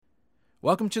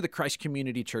Welcome to the Christ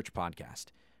Community Church podcast.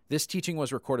 This teaching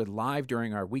was recorded live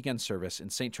during our weekend service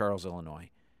in St. Charles, Illinois.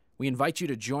 We invite you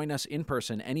to join us in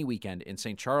person any weekend in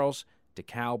St. Charles,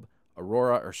 DeKalb,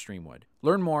 Aurora, or Streamwood.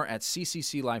 Learn more at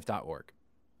ccclife.org.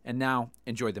 And now,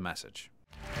 enjoy the message.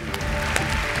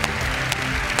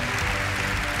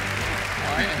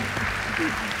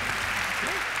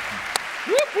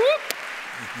 Whoop, whoop.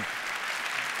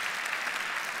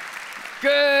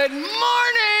 Good morning.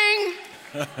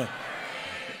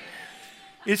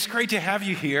 It's great to have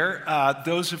you here.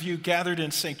 Those of you gathered in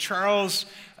St. Charles,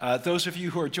 those of you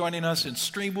who are joining us in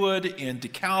Streamwood, in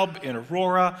DeKalb, in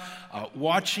Aurora,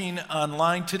 watching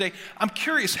online today. I'm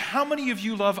curious, how many of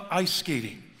you love ice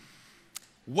skating?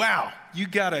 Wow, you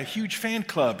got a huge fan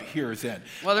club here then.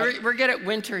 Well, we're good at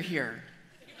winter here.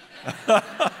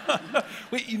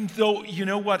 Though, you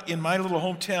know what? In my little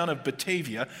hometown of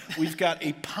Batavia, we've got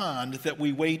a pond that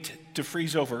we wait to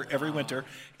freeze over every winter,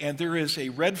 and there is a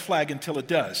red flag until it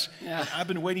does. Yeah. I've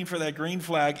been waiting for that green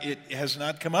flag. It has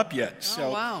not come up yet.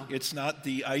 So wow.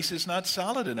 the ice is not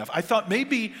solid enough. I thought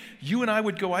maybe you and I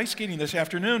would go ice skating this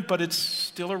afternoon, but it's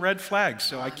still a red flag,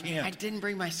 so I can't. I didn't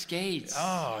bring my skates.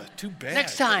 Oh, too bad.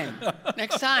 Next time.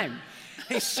 Next time.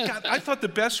 Hey, Scott, I thought the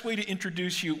best way to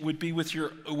introduce you would be with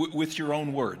your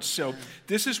own words. So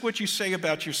this is what you say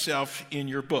about yourself in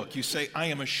your book. You say, I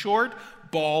am a short,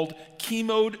 bald,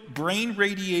 chemoed,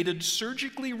 brain-radiated,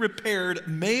 surgically repaired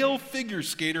male figure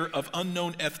skater of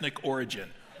unknown ethnic origin.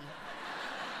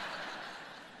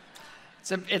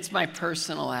 It's my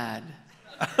personal ad.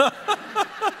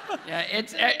 Yeah,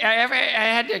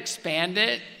 I had to expand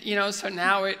it, so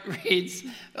now it reads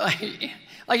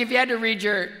like if you had to read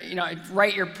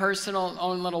write your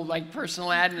own little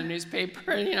personal ad in the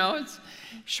newspaper, it's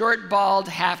short, bald,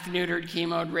 half-neutered,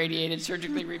 chemoed, radiated,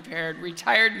 surgically repaired,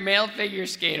 retired male figure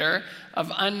skater of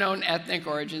unknown ethnic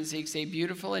origin seeks a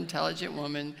beautiful, intelligent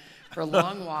woman for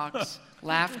long walks,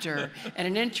 laughter, and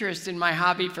an interest in my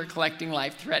hobby for collecting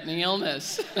life-threatening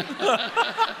illness.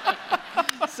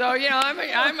 So,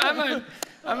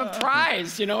 I'm a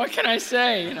prize, what can I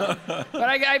say, But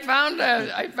I found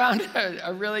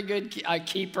a really good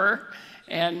keeper,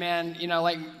 and man,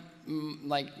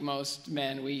 like most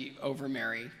men, we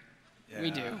overmarry. Yeah.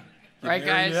 We do. Right,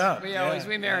 guys? Up.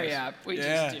 We marry up. We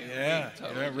just do. Yeah.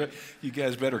 You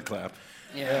guys better clap.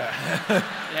 Yeah.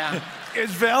 Yeah.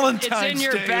 It's Valentine's Day. It's in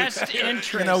your best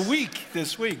interest. In a week,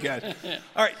 this week, guys.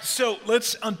 All right, so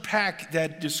let's unpack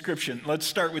that description. Let's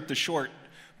start with the short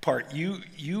part.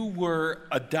 You were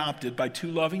adopted by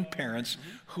two loving parents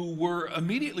who were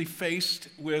immediately faced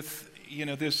with,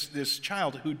 this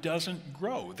child who doesn't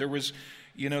grow. There was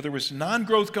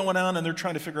non-growth going on, and they're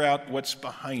trying to figure out what's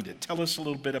behind it. Tell us a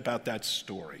little bit about that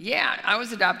story. Yeah, I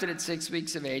was adopted at 6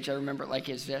 weeks of age. I remember it like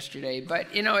it was yesterday. But,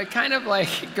 it kind of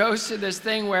goes to this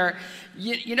thing where,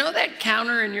 you know that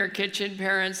counter in your kitchen,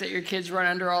 parents, that your kids run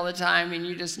under all the time, and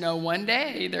you just know one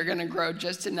day they're going to grow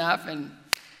just enough and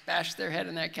bash their head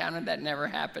on that counter? That never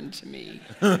happened to me.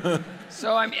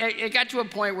 So it got to a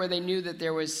point where they knew that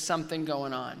there was something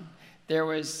going on. There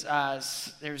was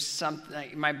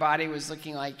something, my body was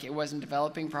looking like it wasn't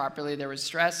developing properly. There was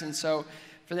stress. And so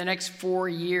for the next 4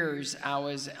 years, I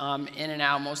was in and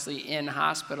out, mostly in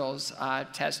hospitals,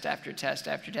 test after test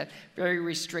after test, very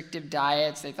restrictive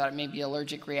diets. They thought it may be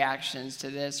allergic reactions to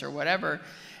this or whatever.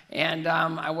 And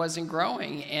I wasn't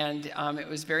growing. And it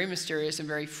was very mysterious and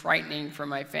very frightening for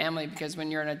my family, because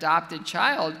when you're an adopted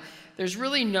child, there's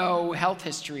really no health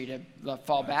history to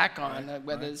fall back on,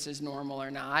 whether this is normal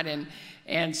or not.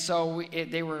 And so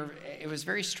it was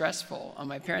very stressful on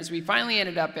my parents. We finally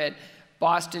ended up at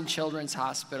Boston Children's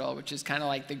Hospital, which is kind of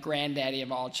like the granddaddy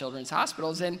of all children's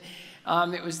hospitals. And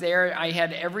it was there. I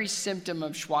had every symptom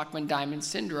of Shwachman-Diamond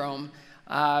syndrome.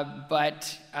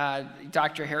 But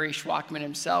Dr. Harry Shwachman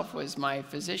himself was my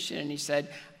physician, and he said,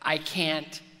 I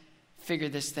can't figure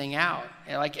this thing out.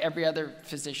 And like every other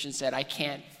physician said, I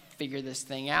can't figure this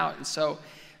thing out. And so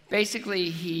basically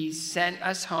he sent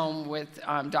us home with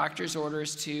doctor's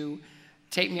orders to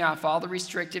take me off all the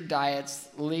restrictive diets,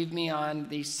 leave me on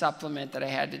the supplement that I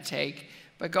had to take,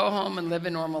 but go home and live a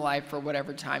normal life for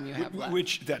whatever time you have left.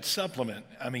 Which, that supplement,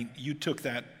 you took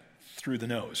that through the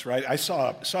nose, right? I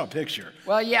saw a picture.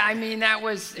 Well, yeah, it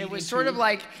was sort of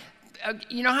like,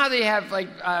 how they have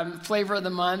flavor of the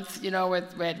month, at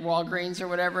Walgreens or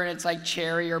whatever, and it's like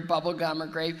cherry or bubble gum or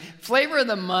grape. Flavor of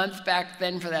the month back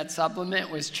then for that supplement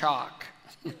was chalk.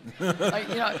 And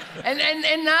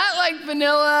not like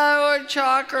vanilla or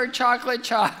chalk or chocolate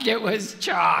chalk. It was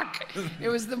chalk. It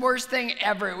was the worst thing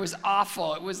ever. It was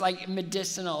awful. It was like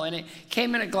medicinal, and it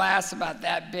came in a glass about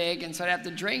that big, and so I'd have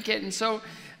to drink it. And so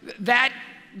that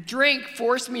drink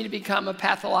forced me to become a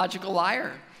pathological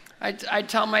liar. I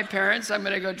tell my parents I'm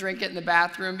going to go drink it in the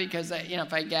bathroom because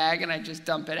if I gag and I just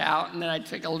dump it out, and then I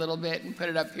take a little bit and put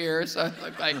it up here, so it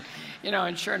looked like,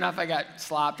 and sure enough, I got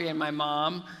sloppy. And my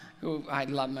mom, who I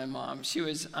love my mom, she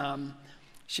was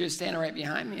standing right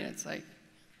behind me, and it's like,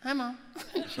 hi, Mom.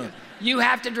 You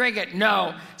have to drink it.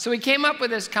 No. So we came up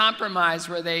with this compromise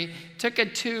where they took a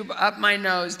tube up my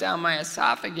nose, down my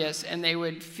esophagus, and they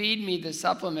would feed me the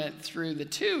supplement through the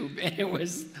tube. And it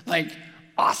was like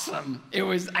awesome.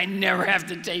 I never have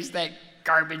to taste that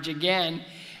garbage again.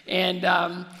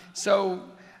 And so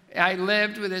I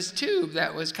lived with this tube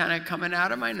that was kind of coming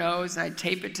out of my nose, and I'd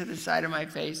tape it to the side of my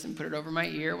face and put it over my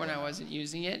ear when I wasn't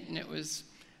using it, and it was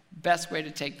best way to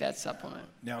take that supplement.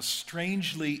 Now,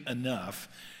 strangely enough,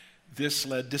 this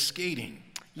led to skating.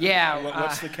 Yeah.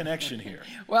 What's the connection here?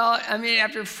 Well, I mean,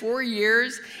 after 4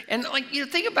 years, and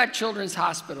think about children's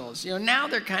hospitals. Now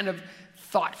they're kind of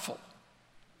thoughtful,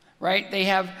 right? They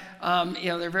have,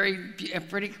 they're very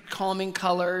pretty calming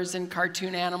colors and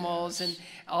cartoon animals and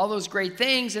all those great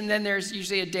things. And then there's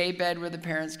usually a day bed where the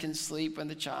parents can sleep when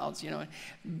the child's,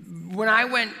 When I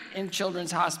went in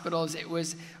children's hospitals, it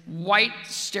was white,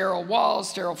 sterile walls,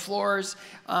 sterile floors,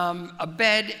 a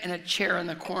bed and a chair in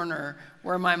the corner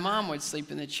where my mom would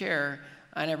sleep in the chair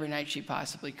on every night she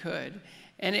possibly could.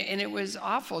 And it was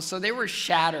awful. So they were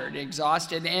shattered,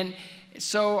 exhausted. And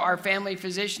so our family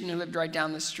physician, who lived right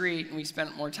down the street, and we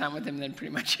spent more time with him than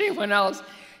pretty much anyone else,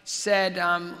 said,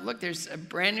 look, there's a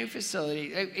brand new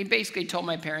facility. He basically told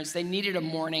my parents they needed a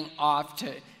morning off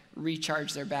to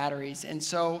recharge their batteries. And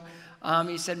so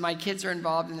he said, my kids are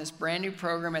involved in this brand new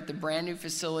program at the brand new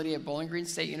facility at Bowling Green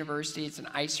State University. It's an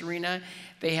ice arena.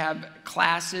 They have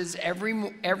classes every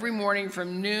morning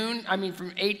from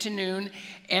 8 to noon,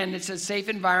 and it's a safe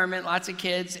environment, lots of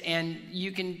kids, and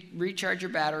you can recharge your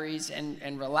batteries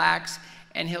and relax,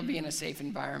 and he'll be in a safe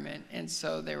environment. And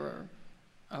so they were,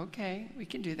 okay, we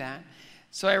can do that.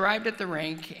 So I arrived at the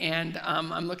rink, and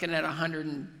I'm looking at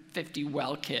 150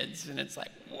 well kids, and it's like,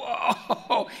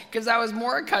 whoa, because I was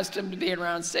more accustomed to being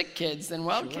around sick kids than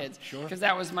well kids, because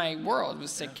that was my world,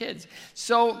 was sick kids.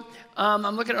 So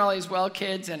I'm looking at all these well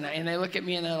kids, and they look at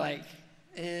me, and they're like,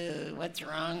 ew, what's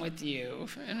wrong with you?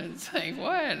 And it's like,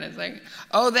 what? And it's like,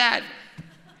 oh, that.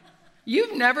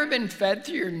 You've never been fed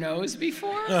through your nose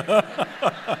before?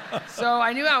 So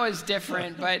I knew I was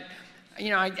different, but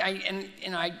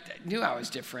I knew I was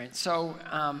different. So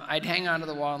I'd hang onto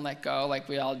the wall and let go, like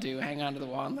we all do, hang onto the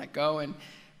wall and let go. And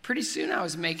pretty soon I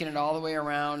was making it all the way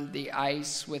around the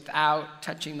ice without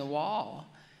touching the wall.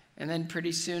 And then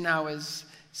pretty soon I was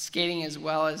skating as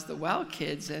well as the well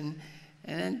kids. And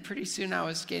then pretty soon I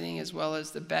was skating as well as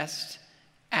the best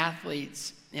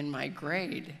athletes in my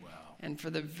grade. Wow. And for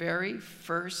the very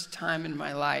first time in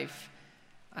my life,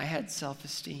 I had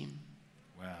self-esteem.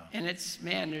 Wow. And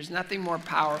there's nothing more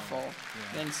powerful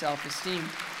than self-esteem.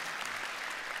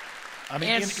 I mean,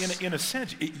 in a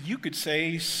sense, you could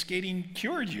say skating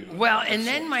cured you. Well, and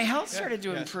then my health started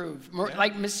to improve.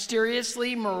 Like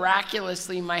mysteriously,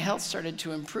 miraculously, my health started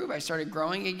to improve. I started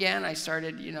growing again. I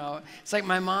started, it's like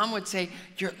my mom would say,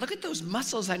 look at those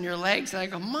muscles on your legs. And I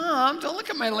go, Mom, don't look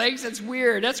at my legs. That's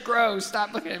weird. That's gross.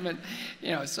 Stop looking at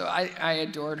them. So I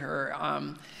adored her.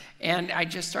 And I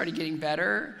just started getting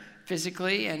better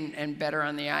physically and better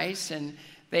on the ice. And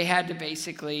they had to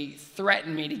basically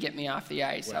threaten me to get me off the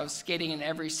ice. Wow. I was skating in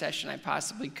every session I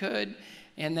possibly could,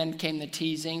 and then came the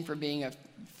teasing for being a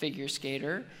figure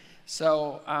skater.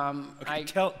 So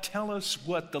tell us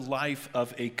what the life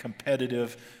of a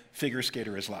competitive figure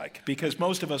skater is like, because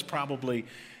most of us probably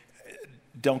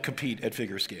don't compete at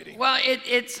figure skating. Well,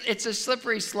 it's a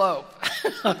slippery slope.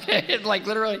 Okay, like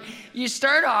literally, you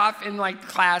start off in like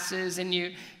classes, and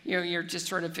you're just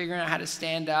sort of figuring out how to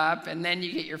stand up, and then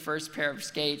you get your first pair of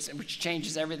skates, which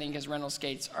changes everything, because rental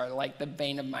skates are like the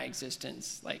bane of my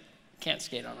existence. Like, can't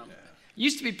skate on them. Yeah.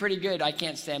 Used to be pretty good. I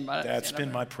can't stand by. That's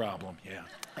been my problem. Yeah.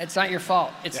 It's not your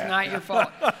fault. It's not your fault.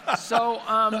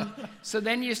 So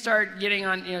then you start getting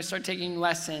on, start taking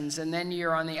lessons, and then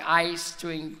you're on the ice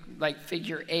doing like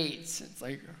figure eights. It's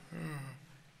like,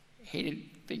 hated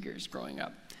figures growing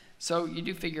up. So you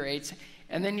do figure eights,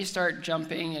 and then you start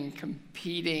jumping and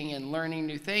competing and learning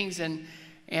new things, and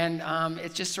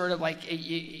it's just sort of like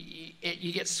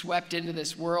you get swept into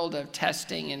this world of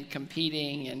testing and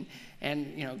competing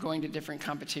and going to different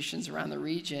competitions around the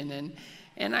region,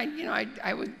 and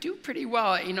I would do pretty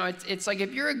well. It's like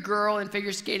if you're a girl in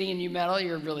figure skating and you medal,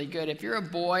 you're really good. If you're a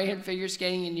boy in figure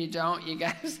skating and you don't, you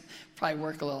guys probably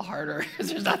work a little harder, because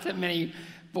there's not that many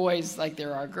boys like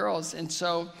there are girls. And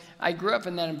so I grew up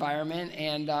in that environment,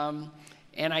 and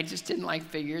And I just didn't like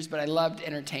figures, but I loved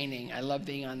entertaining. I loved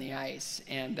being on the ice.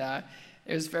 And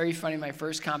it was very funny, my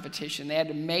first competition. They had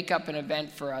to make up an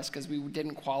event for us because we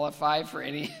didn't qualify for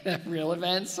any real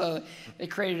events. So they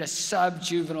created a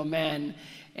sub-juvenile men,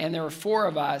 and there were 4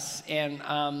 of us, and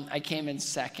I came in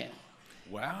second.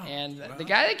 Wow. And the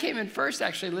guy that came in first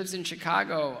actually lives in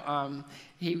Chicago.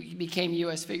 He became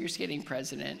U.S. figure skating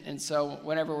president. And so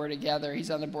whenever we're together,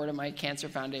 he's on the board of my cancer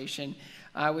foundation.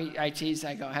 I tease,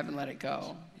 I go, I haven't let it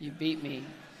go. You beat me.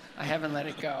 I haven't let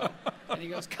it go. And he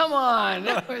goes, come on.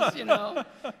 That was,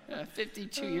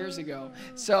 52 years ago.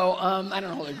 So I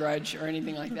don't hold a grudge or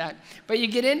anything like that. But you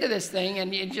get into this thing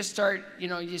and you just start,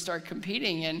 you start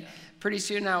competing. And pretty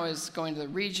soon I was going to the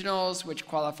regionals, which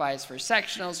qualifies for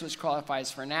sectionals, which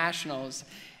qualifies for nationals.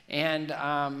 And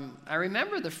I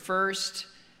remember the first,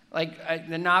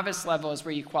 the novice level is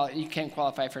where you can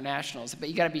qualify for nationals, but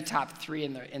you got to be top 3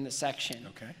 in the section.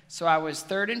 Okay. So I was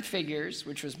 3rd in figures,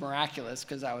 which was miraculous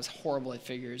because I was horrible at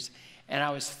figures, and I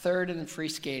was 3rd in free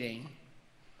skating,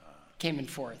 came in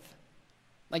 4th.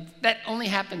 That only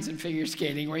happens in figure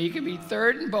skating, where you can be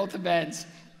 3rd in both events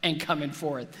and come in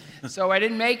 4th. So I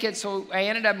didn't make it, so I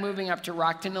ended up moving up to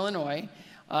Rockton, Illinois,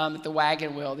 at the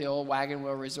Wagon Wheel, the old Wagon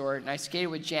Wheel Resort, and I skated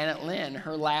with Janet Lynn,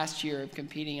 her last year of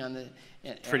competing on the...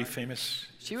 Pretty famous.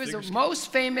 She was the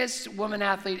most famous woman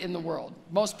athlete in the world,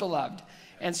 most beloved.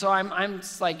 And so I'm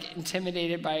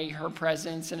intimidated by her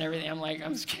presence and everything.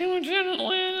 I'm skating with Janet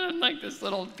Lynn. I'm like this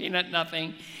little peanut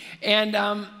nothing. And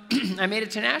I made it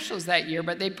to nationals that year,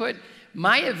 but they put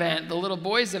my event, the little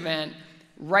boys event,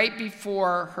 right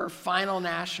before her final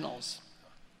nationals.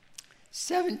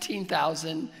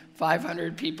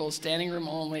 17,500 people, standing room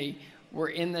only, were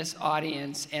in this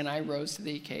audience, and I rose to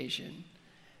the occasion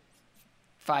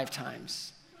 5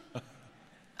 times.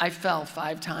 I fell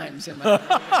 5 times in my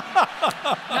career.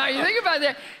 Now, you think about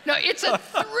that. No, it's a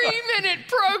 3-minute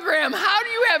program. How do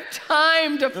you have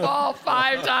time to fall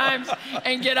 5 times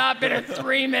and get up in a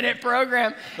 3-minute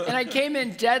program? And I came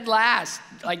in dead last,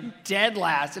 dead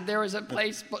last. If there was a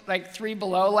place 3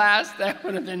 below last, that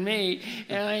would have been me.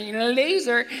 And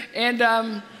laser. And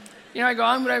I go,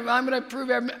 I'm gonna prove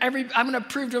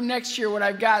to them next year what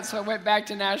I've got. So I went back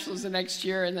to nationals the next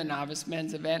year in the novice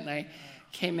men's event, and I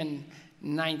came in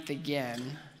 9th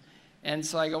again. And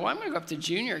so I go, well, I'm gonna go up to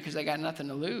junior because I got nothing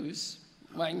to lose.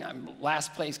 I'm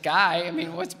last place guy. I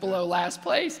mean, what's below last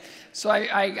place? So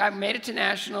I made it to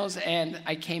nationals, and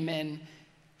I came in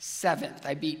 7th.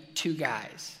 I beat 2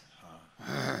 guys.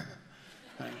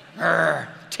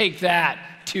 Take that,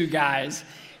 2 guys.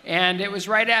 And it was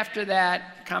right after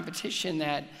that competition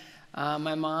that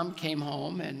my mom came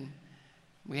home and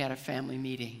we had a family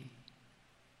meeting.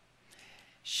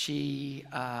 She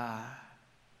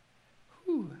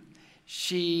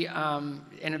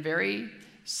in a very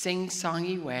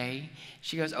sing-songy way,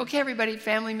 she goes, okay, everybody,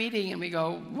 family meeting. And we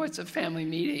go, what's a family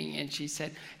meeting? And she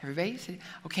said, everybody said,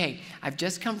 okay, I've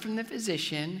just come from the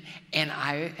physician, and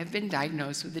I have been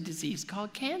diagnosed with a disease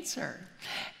called cancer.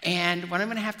 And what I'm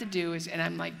going to have to do is, and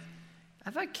I'm like, I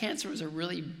thought cancer was a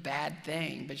really bad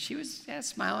thing, but she was had a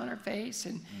smile on her face,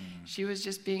 and she was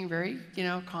just being very,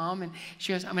 calm. And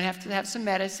she goes, I'm going to have some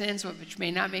medicines, which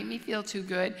may not make me feel too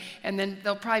good, and then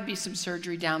there'll probably be some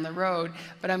surgery down the road,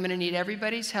 but I'm going to need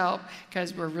everybody's help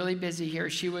because we're really busy here.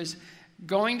 She was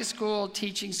going to school,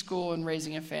 teaching school, and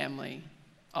raising a family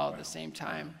all at the same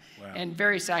time. Wow. And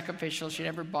very sacrificial. She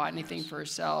never bought anything for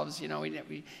herself.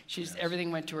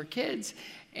 Everything went to her kids.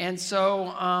 And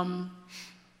so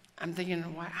I'm thinking,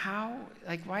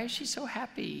 why is she so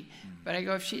happy? But I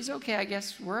go, if she's okay, I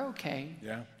guess we're okay.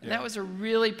 Yeah. And that was a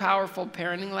really powerful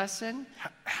parenting lesson.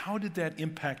 How did that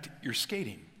impact your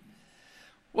skating?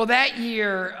 Well, that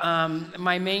year,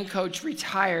 my main coach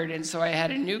retired, and so I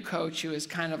had a new coach who was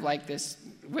kind of like this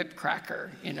whip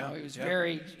cracker. He was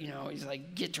very, he's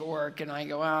like, get to work. And I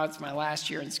go, oh, it's my last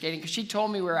year in skating. Because she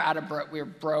told me we were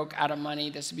broke, out of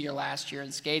money. This would be your last year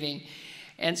in skating.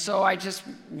 And so I just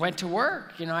went to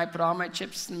work. I put all my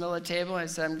chips in the middle of the table, and I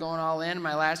said, I'm going all in.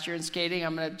 My last year in skating,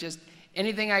 I'm going to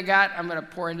anything I got, I'm going to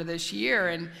pour into this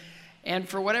year. And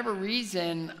for whatever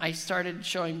reason, I started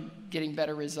getting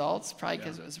better results, probably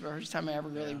because it was the first time I ever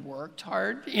really worked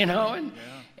hard,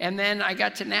 And then I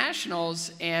got to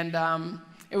nationals, and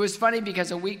it was funny because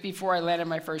a week before I landed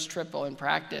my first triple in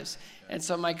practice. And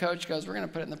so my coach goes, we're going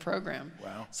to put it in the program.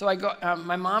 Wow. So I go.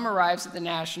 My mom arrives at the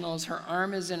nationals. Her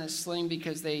arm is in a sling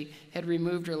because they had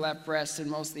removed her left breast and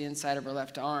most of the inside of her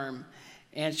left arm.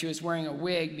 And she was wearing a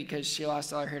wig because she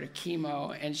lost all her hair to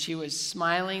chemo. And she was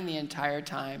smiling the entire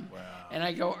time. Wow. And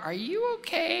I go, are you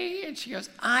okay? And she goes,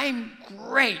 I'm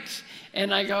great.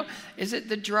 And I go, is it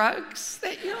the drugs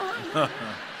that you're on?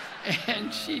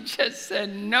 And she just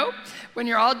said, nope. When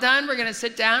you're all done, we're going to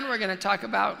sit down. We're going to talk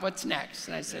about what's next.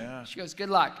 And I said, she goes, good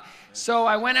luck. So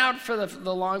I went out for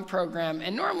the long program.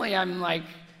 And normally I'm like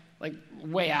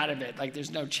way out of it. Like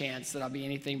there's no chance that I'll be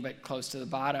anything but close to the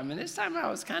bottom. And this time I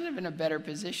was kind of in a better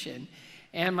position.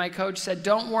 And my coach said,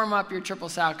 don't warm up your triple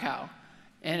sow cow.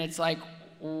 And it's like,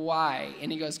 why?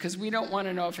 And he goes, because we don't want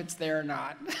to know if it's there or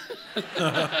not.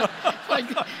 Like,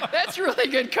 that's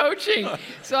really good coaching.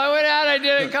 So I went out, I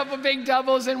did a couple big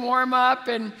doubles and warm up,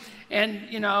 and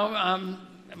you know,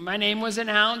 my name was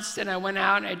announced, and I went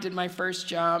out and I did my first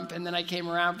jump, and then I came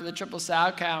around for the triple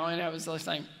sow cow, and I was just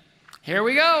like, here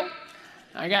we go.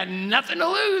 I got nothing to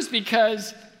lose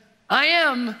because I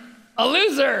am a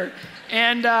loser.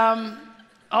 And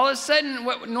all of a sudden,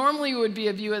 what normally would be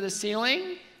a view of the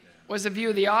ceiling was a view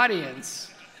of the audience.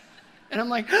 And I'm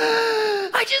like,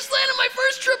 I just landed my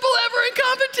first triple ever in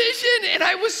competition. And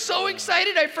I was so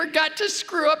excited, I forgot to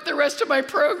screw up the rest of my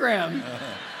program.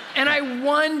 And I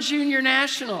won junior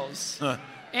nationals.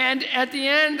 And at the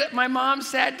end, my mom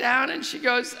sat down and she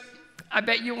goes, I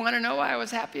bet you want to know why I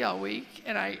was happy all week.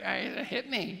 And it hit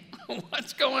me.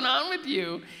 What's going on with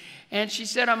you? And she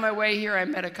said, on my way here, I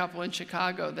met a couple in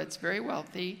Chicago that's very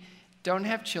wealthy, don't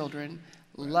have children,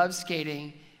 love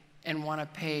skating, and want to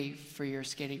pay for your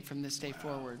skating from this day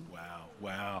forward.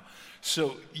 Wow.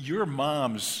 So your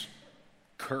mom's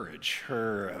courage,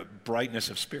 her brightness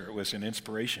of spirit was an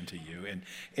inspiration to you,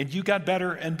 and you got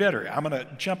better and better. I'm going to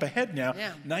jump ahead now.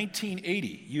 1980,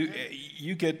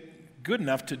 you get good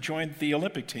enough to join the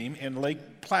Olympic team in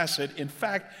Lake Placid. In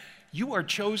fact, you are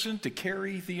chosen to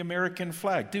carry the American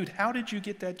flag. Dude, how did you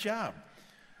get that job?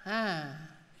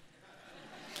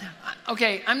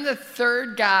 Okay, I'm the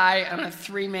third guy on a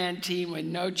 3-man team with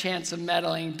no chance of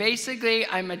medaling. Basically,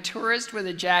 I'm a tourist with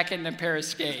a jacket and a pair of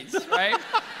skates, right?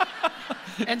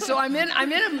 And so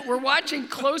we're watching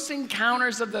Close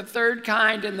Encounters of the Third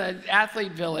Kind in the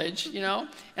athlete village, you know,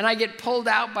 and I get pulled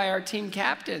out by our team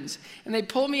captains. And they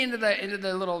pull me into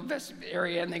the little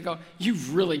area and they go,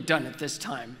 you've really done it this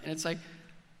time. And it's like,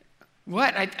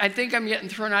 what? I think I'm getting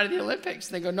thrown out of the Olympics.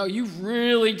 And they go, no, you've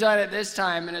really done it this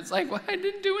time. And it's like, well, I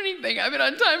didn't do anything. I've been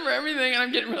on time for everything, and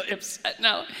I'm getting really upset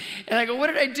now. And I go, what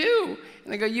did I do?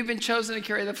 And they go, you've been chosen to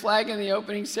carry the flag in the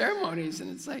opening ceremonies.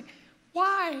 And it's like,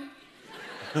 why?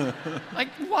 Like,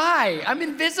 why? I'm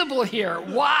invisible here.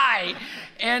 Why?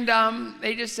 And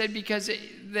they just said because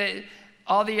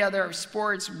all the other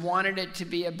sports wanted it to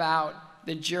be about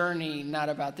the journey, not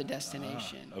about the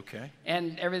destination. Okay.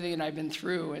 And everything that I've been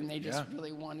through, and they just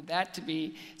really wanted that to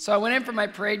be. So I went in for my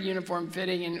parade uniform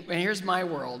fitting, and here's my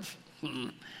world.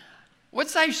 What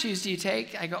size shoes do you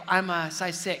take? I go, I'm a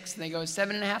size 6. And they go,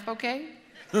 7.5, okay?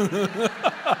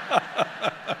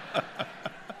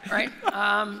 Right?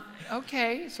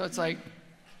 Okay. So it's like,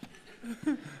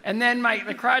 and then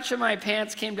the crotch of my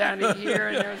pants came down to here,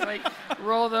 and there was like,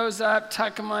 roll those up,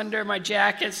 tuck them under. My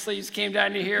jacket sleeves came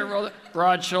down to here,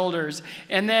 broad shoulders.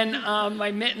 And then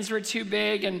my mittens were too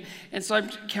big, and so I'm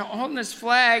holding this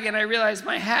flag, and I realized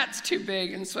my hat's too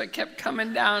big, and so it kept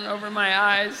coming down over my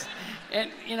eyes.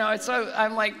 And, you know,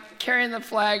 I'm like carrying the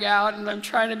flag out, and I'm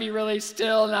trying to be really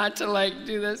still, not to like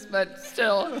do this, but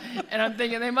still. And I'm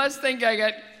thinking, they must think I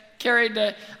got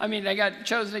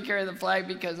chosen to carry the flag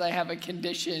because I have a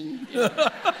condition. You know.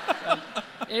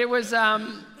 It was,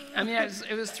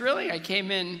 it was thrilling. I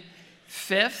came in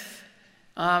 5th.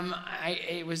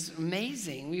 It was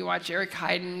amazing. We watched Eric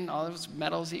Heiden, all those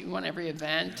medals. He won every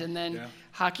event. And then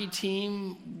hockey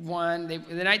team won. The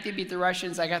night they beat the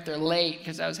Russians, I got there late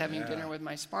because I was having dinner with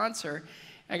my sponsor.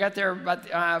 I got there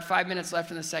about 5 minutes left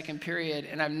in the second period,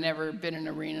 and I've never been in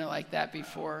an arena like that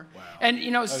before. Wow. And, you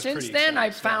know, since then, I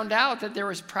found out that there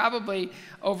was probably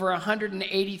over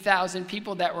 180,000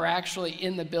 people that were actually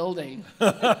in the building.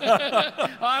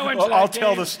 I'll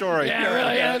tell the story. Yeah,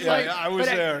 really. Yeah, I was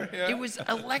there. It was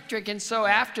electric. And so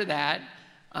after that,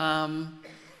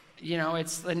 you know,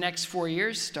 it's the next 4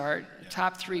 years start.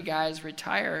 Top 3 guys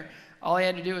retire. All I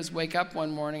had to do was wake up one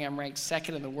morning, I'm ranked 2nd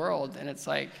in the world, and it's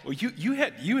like... Well, you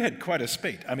had quite a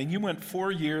spate. I mean, you went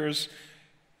 4 years,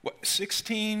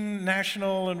 16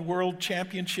 national and world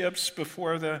championships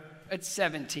before the... It's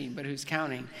 17, but who's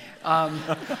counting?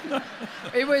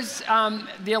 It was,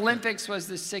 the Olympics was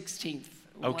the 16th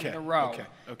one in a row.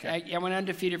 Okay. I went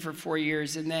undefeated for 4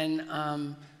 years, and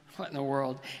then, what in the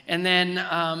world? And then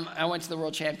I went to the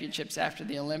World Championships after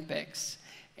the Olympics.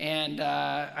 And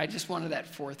I just wanted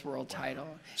that 4th world title.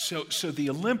 So the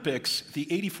Olympics, the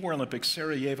 '84 Olympics,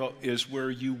 Sarajevo is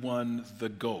where you won the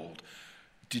gold.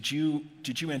 Did you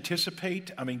anticipate?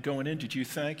 I mean, going in, did you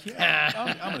think,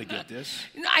 yeah, I'm going to get this?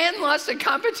 I hadn't lost a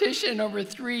competition in over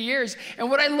 3 years. And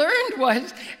what I learned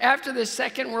was after the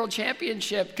second world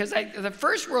championship, because the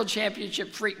first world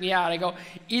championship freaked me out. I go,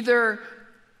 either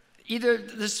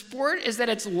the sport is at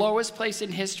its lowest place in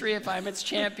history if I'm its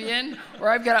champion, or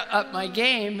I've got to up my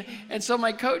game. And so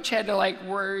my coach had to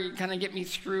worry, kind of get me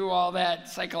through all that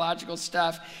psychological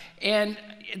stuff. And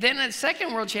then at the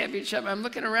second world championship, I'm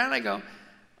looking around, I go,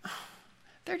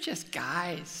 they're just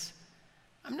guys.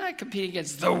 I'm not competing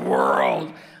against the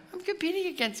world. I'm competing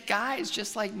against guys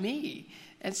just like me.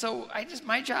 And so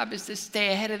my job is to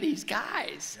stay ahead of these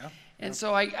guys. Yeah. And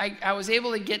so I was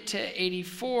able to get to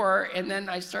 84, and then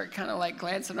I start kind of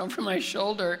glancing over my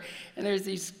shoulder, and there's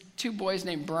these two boys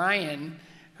named Brian,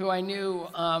 who I knew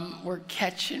were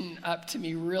catching up to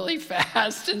me really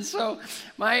fast. And so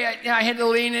I had to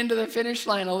lean into the finish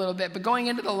line a little bit. But going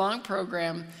into the long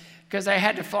program, because I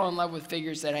had to fall in love with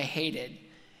figures that I hated.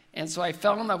 And so I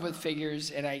fell in love with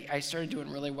figures, and I started doing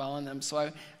really well in them.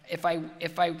 So if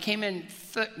I came in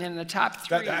the top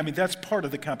three... that's part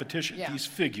of the competition, yeah. These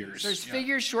figures. There's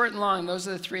figures, short and long. Those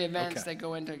are the three events that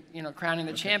go into crowning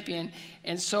the champion.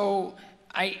 And so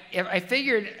I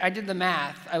figured, I did the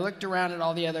math. I looked around at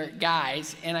all the other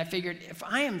guys, and I figured if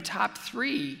I am top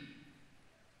three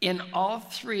in all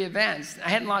three events, I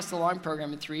hadn't lost the long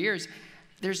program in 3 years,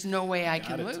 there's no way I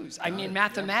can lose. I mean,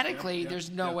 mathematically, there's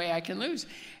no way I can lose.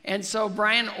 And so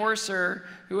Brian Orser,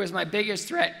 who was my biggest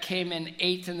threat, came in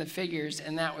 8th in the figures,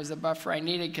 and that was the buffer I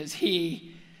needed because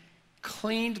he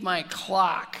cleaned my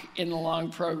clock in the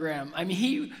long program. I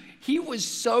mean, he was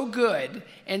so good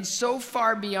and so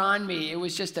far beyond me. It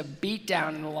was just a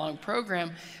beatdown in the long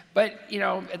program. But,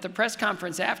 at the press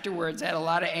conference afterwards, I had a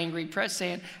lot of angry press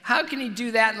saying, how can he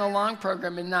do that in the long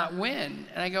program and not win?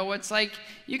 And I go, well, it's like,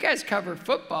 you guys cover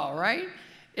football, right?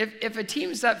 If a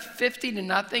team's up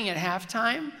 50-0 at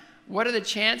halftime, what are the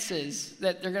chances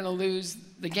that they're going to lose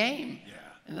the game? Yeah.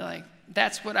 And they're like,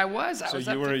 that's what I was. So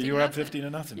you were up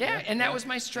 50-0. Yeah, and that was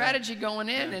my strategy going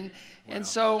in. And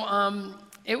so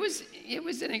it was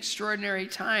an extraordinary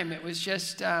time. It was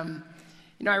just...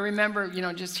 I remember,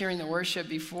 just hearing the worship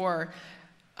before.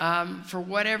 For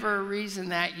whatever reason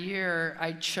that year,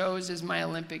 I chose as my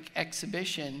Olympic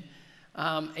exhibition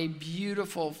a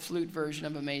beautiful flute version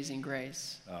of Amazing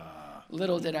Grace.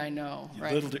 Little did I know,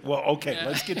 right?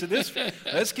 Let's get to this.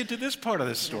 Let's get to this part of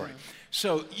this story. Yeah.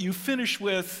 So you finish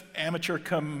with amateur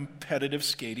competitive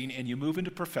skating, and you move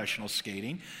into professional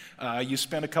skating. You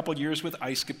spend a couple years with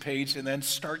Ice Capades, and then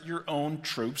start your own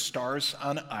troupe, Stars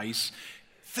on Ice.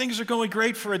 Things are going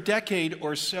great for a decade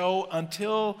or so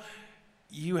until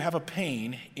you have a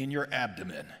pain in your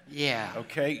abdomen. Yeah.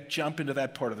 Okay, jump into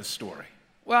that part of the story.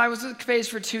 Well, I was with Capades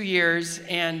for 2 years,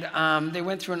 and they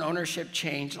went through an ownership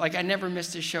change. I never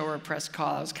missed a show or a press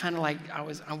call. I was kind of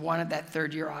I wanted that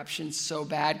third-year option so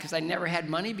bad because I never had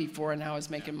money before, and now I was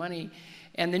making money.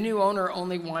 And the new owner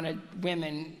only wanted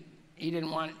women. He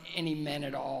didn't want any men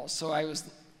at all, so I was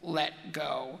let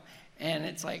go. And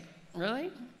it's like,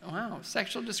 really? Wow,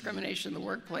 sexual discrimination in the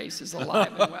workplace is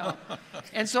alive and well.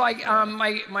 And so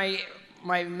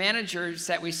my manager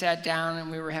we sat down and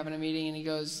we were having a meeting, and he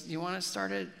goes, you want to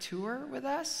start a tour with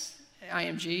us,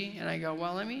 IMG? And I go,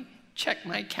 well, let me check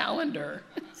my calendar.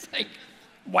 It's like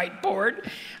whiteboard.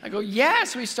 I go,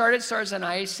 yes. We started Stars on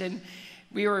Ice, and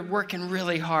we were working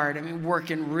really hard. And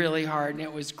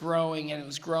it was growing,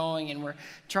 and we're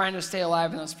trying to stay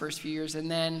alive in those first few years. And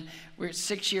then we're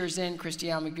 6 years in, Christy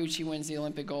Yamaguchi wins the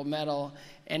Olympic gold medal,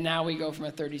 and now we go from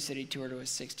a 30-city tour to a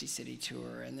 60-city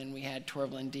tour. And then we had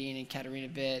Torv Lundin and Katarina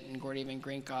Witt and Gordy Van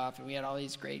Grinkhoff, and we had all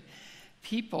these great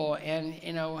people. And,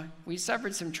 we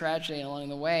suffered some tragedy along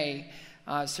the way.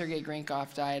 Sergei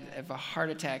Grinkhoff died of a heart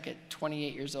attack at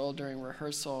 28 years old during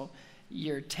rehearsal,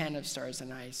 year 10 of Stars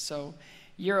on Ice. So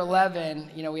year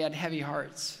 11, we had heavy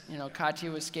hearts. Katya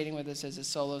was skating with us as a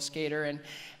solo skater,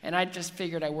 and I just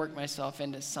figured I worked myself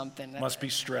into something. Must be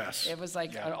stress. It was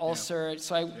like an ulcer.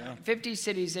 So 50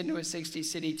 cities into a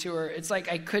 60-city tour. It's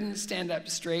like I couldn't stand up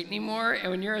straight anymore. And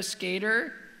when you're a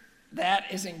skater, that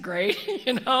isn't great,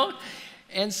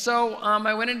 And so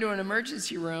I went into an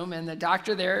emergency room, and the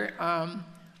doctor there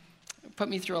put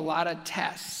me through a lot of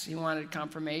tests. He wanted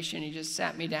confirmation. He just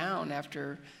sat me down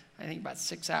after, I think, about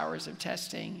 6 hours of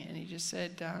testing, and he just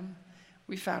said,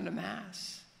 we found a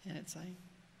mass. And it's like...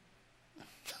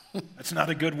 That's not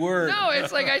a good word. No,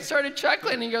 it's like I started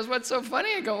chuckling. He goes, what's so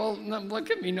funny? I go, well, no, look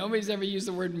at me. Nobody's ever used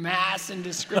the word mass in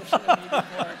description of me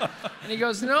before. And he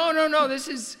goes, no, this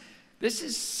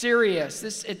is serious.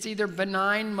 It's either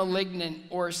benign, malignant,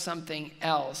 or something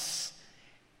else.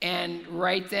 And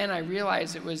right then I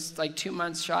realized it was like 2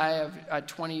 months shy of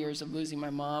 20 years of losing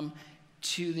my mom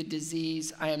to the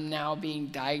disease I am now being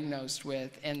diagnosed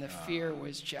with. And the fear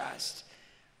was just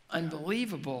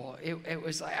unbelievable. It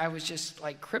was like, I was just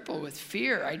like crippled with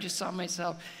fear. I just saw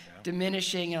myself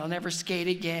diminishing, and I'll never skate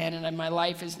again, and my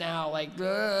life is now like,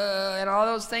 and all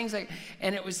those things. Like,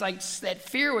 and it was like that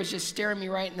fear was just staring me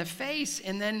right in the face.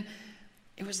 And then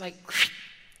it was like,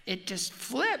 it just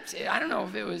flipped. I don't know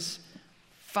if it was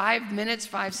 5 minutes,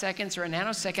 5 seconds, or a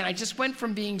nanosecond. I just went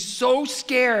from being so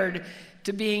scared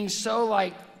to being so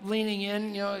like leaning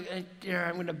in,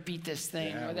 I'm going to beat this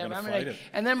thing. Yeah, or whatever. I'm gonna fight it.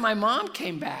 And then my mom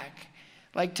came back,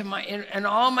 like and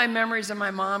all my memories of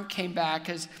my mom came back,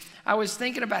 because I was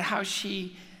thinking about how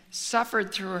she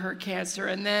suffered through her cancer.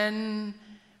 And then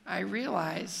I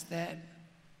realized that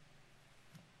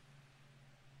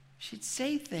she'd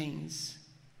say things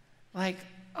like,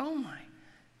 oh my,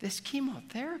 this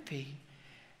chemotherapy,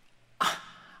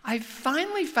 I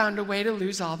finally found a way to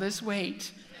lose all this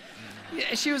weight.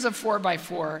 She was a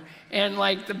 4x4 and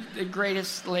like the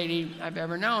greatest lady I've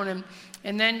ever known.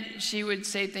 And then she would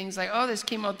say things like, oh, this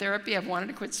chemotherapy, I've wanted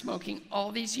to quit smoking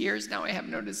all these years. Now I have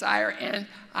no desire, and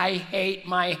I hate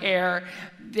my hair.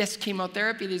 This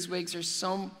chemotherapy, these wigs are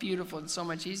so beautiful and so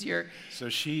much easier. So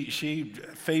she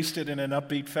faced it in an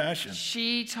upbeat fashion.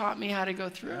 She taught me how to go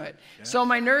through it. Yeah. So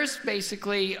my nurse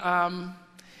basically,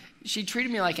 she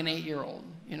treated me like an 8-year-old.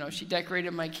 She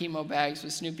decorated my chemo bags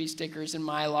with Snoopy stickers and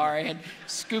Mylar. I had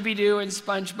Scooby-Doo and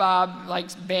SpongeBob, like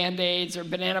Band-Aids or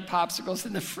banana popsicles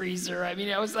in the freezer. I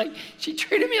mean, I was like, she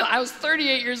treated me, I was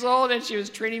 38 years old, and she was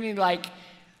treating me like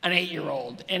an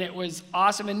 8-year-old. And it was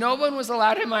awesome. And no one was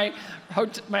allowed in my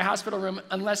hospital room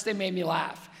unless they made me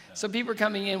laugh. So people were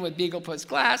coming in with Beagle Puss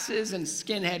glasses and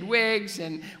skinhead wigs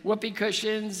and whoopee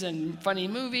cushions and funny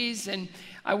movies. And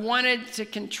I wanted to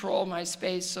control my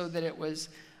space so that it was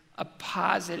a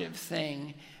positive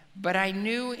thing. But I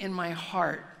knew in my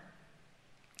heart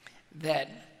that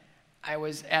I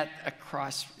was at a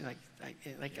cross,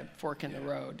 like a fork in the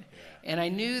road. And I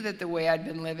knew that the way I'd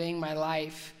been living my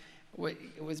life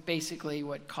was basically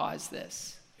what caused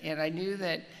this. And I knew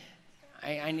that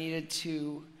I needed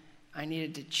to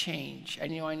change. I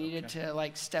knew I needed to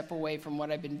like step away from what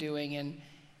I've been doing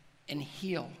and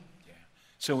heal. Yeah.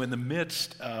 So in the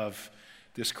midst of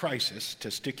this crisis,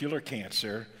 testicular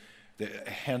cancer,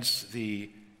 hence the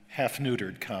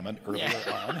half-neutered comment earlier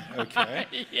on, okay?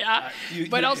 Yeah,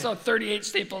 but also 38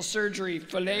 staple surgery,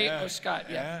 filet au Scott,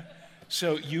 yeah.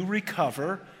 So you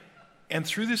recover, and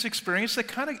through this experience,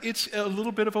 it's a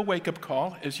little bit of a wake-up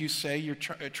call. As you say, you're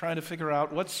trying to figure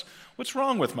out what's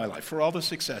wrong with my life. For all the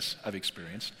success I've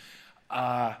experienced,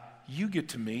 you get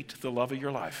to meet the love of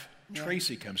your life. Yeah.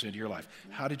 Tracy comes into your life.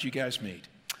 How did you guys meet?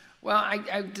 Well,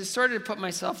 I just started to put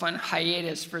myself on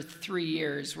hiatus for 3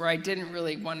 years, where I didn't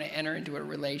really want to enter into a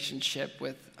relationship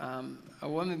with a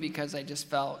woman because I just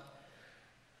felt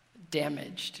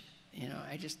damaged.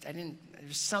 I didn't, there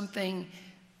was something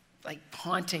like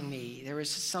haunting me. There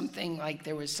was something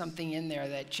in there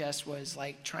that just was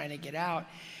like trying to get out.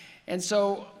 And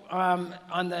so I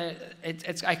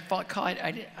call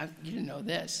it, you didn't know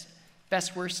this,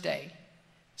 Best Worst Day.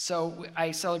 So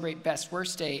I celebrate Best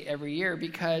Worst Day every year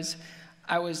because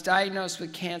I was diagnosed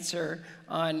with cancer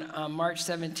on March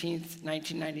 17th,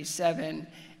 1997,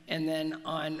 and then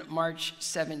on March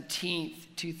 17th,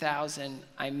 2000,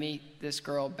 I meet this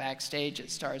girl backstage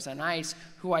at Stars on Ice,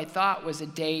 who I thought was a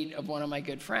date of one of my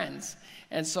good friends.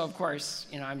 And so, of course,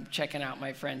 I'm checking out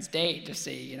my friend's date to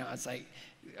see, it's like,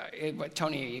 what,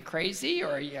 Tony, are you crazy?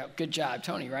 Or, good job,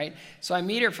 Tony, right? So I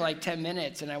meet her for like 10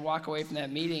 minutes, and I walk away from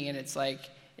that meeting, and it's like,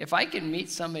 if I can meet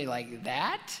somebody like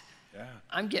that,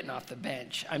 I'm getting off the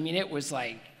bench. I mean, it was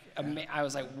like, I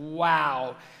was like,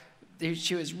 wow.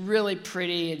 She was really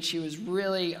pretty, and she was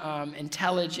really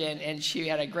intelligent, and she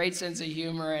had a great sense of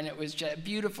humor, and it was just a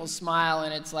beautiful smile,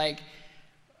 and it's like,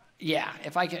 yeah,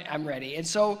 if I can, I'm ready. And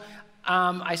so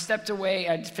I stepped away.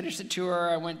 I finished the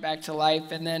tour. I went back to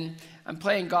life, and then I'm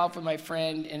playing golf with my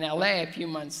friend in LA a few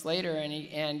months later, and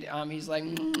he's like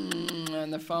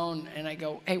on the phone, and I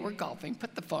go, hey, we're golfing.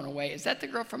 Put the phone away. Is that the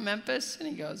girl from Memphis? And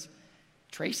he goes,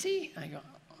 Tracy? I go,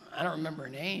 I don't remember her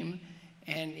name.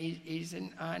 And he's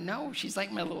in, no, she's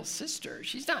like my little sister.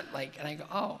 She's not like, and I go,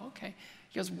 oh, okay.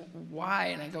 He goes, why?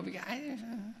 And I go, can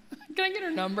I get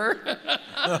her number?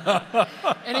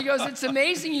 And he goes, it's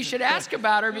amazing. You should ask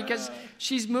about her because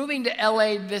she's moving to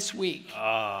LA this week.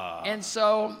 And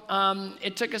so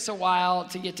it took us a while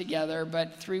to get together,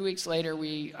 but 3 weeks later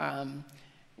we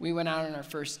went out on our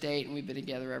first date, and we've been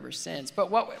together ever since. But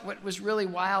what was really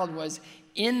wild was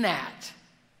in that,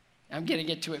 I'm going to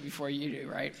get to it before you do,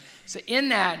 right? So in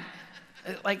that,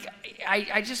 like,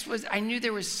 I knew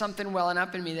there was something welling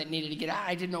up in me that needed to get out.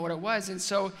 I didn't know what it was. And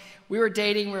so we were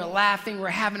dating, we were laughing, we were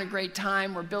having a great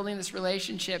time, we're building this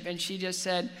relationship. And she just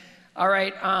said, all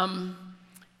right, can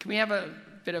we have a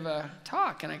bit of a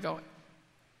talk? And I go,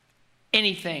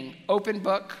 anything, open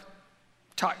book,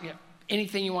 talk,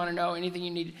 anything you want to know, anything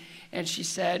you need. And she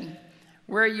said,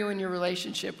 where are you in your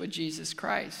relationship with Jesus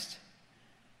Christ?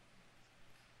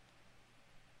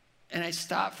 And I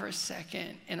stopped for a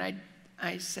second, and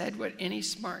I said what any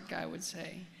smart guy would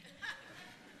say.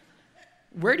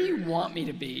 Where do you want me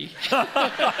to be?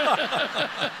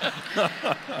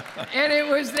 And it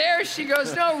was there. She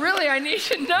goes, no, really, I need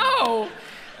to know.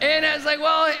 And I was like,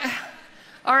 well,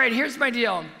 all right, here's my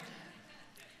deal.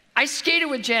 I skated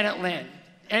with Janet Lynn.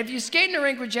 And if you skate in the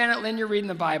rink with Janet Lynn, you're reading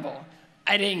the Bible.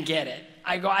 I didn't get it.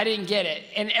 I didn't get it.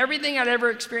 And everything I'd ever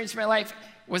experienced in my life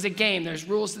was a game. There's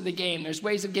rules to the game. There's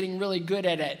ways of getting really good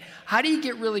at it. How do you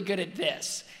get really good at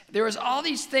this? There was all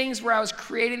these things where I was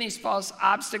creating these false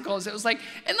obstacles. It was like,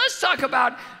 and let's talk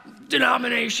about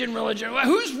denomination, religion.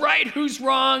 Who's right, who's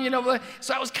wrong?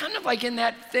 So I was kind of like in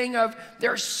that thing of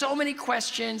there are so many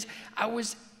questions.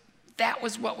 That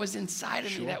was what was inside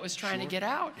of me that was trying to get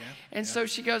out. And so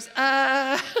she goes,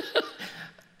 let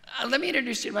me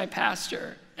introduce you to my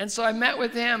pastor. And so I met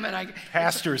with him, and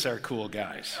Pastors are cool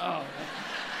guys. Oh.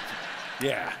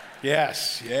 Yeah.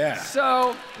 Yes. Yeah.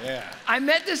 So I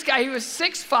met this guy. He was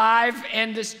 6'5"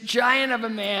 and this giant of a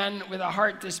man with a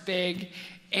heart this big.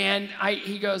 And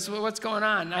he goes, well, what's going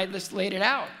on? And I just laid it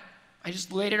out. I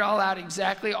just laid it all out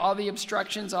exactly, all the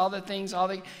obstructions, all the things, all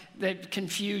the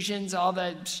confusions, all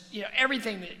the,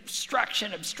 everything, the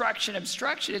obstruction. It's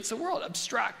the world,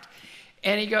 obstruct.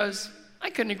 And he goes, I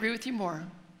couldn't agree with you more.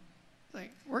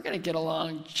 Like, we're going to get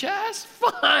along just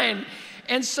fine.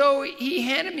 And so he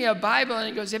handed me a Bible, and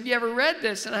he goes, have you ever read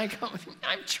this? And I go,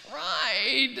 I've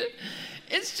tried.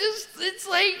 It's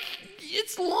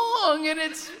long, and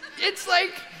it's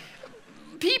like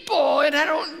people, and I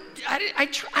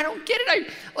don't get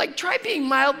it. I try being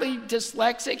mildly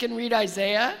dyslexic and read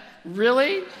Isaiah.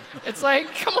 Really? It's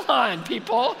like, come on,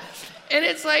 people. And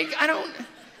it's like,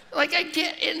 I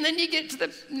get, and then you get to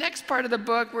the next part of the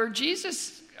book where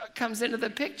Jesus comes into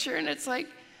the picture, and it's like,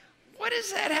 what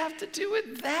does that have to do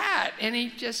with that? And he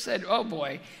just said, oh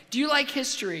boy, do you like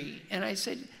history? And I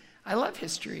said, I love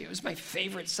history. It was my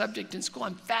favorite subject in school.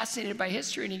 I'm fascinated by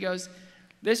history. And he goes,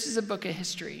 this is a book of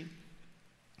history.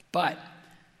 But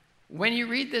when you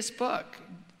read this book,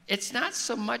 it's not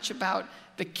so much about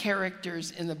the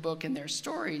characters in the book and their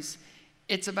stories.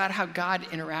 It's about how God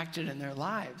interacted in their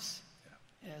lives.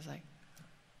 And I was like,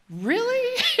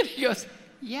 really? And he goes,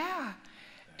 yeah.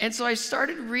 And so I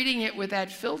started reading it with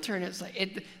that filter, and it's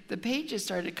like the pages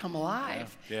started to come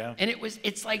alive. Yeah. And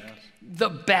it's like the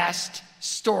best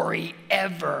story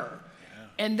ever.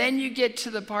 Yeah. And then you get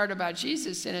to the part about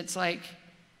Jesus, and it's like,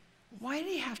 why did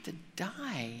he have to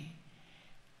die?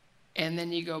 And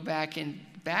then you go back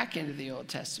into the Old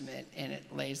Testament, and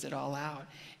it lays it all out.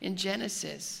 In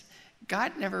Genesis,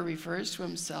 God never refers to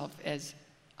himself as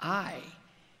I.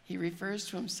 He refers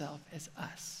to himself as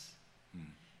us.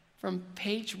 From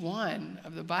page 1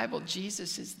 of the Bible,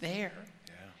 Jesus is there.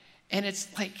 Yeah. And it's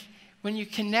like when you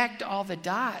connect all the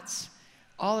dots,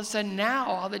 all of a sudden now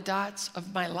all the dots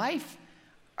of my life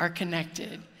are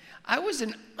connected. I was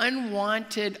an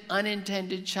unwanted,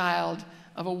 unintended child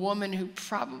of a woman who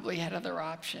probably had other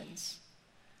options.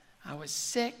 I was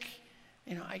sick,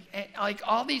 like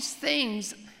all these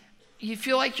things, you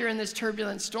feel like you're in this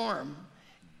turbulent storm.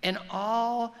 And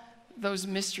all those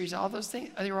mysteries, all those things,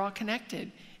 they were all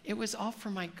connected. It was all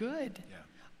for my good. Yeah.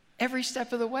 Every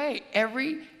step of the way,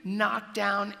 every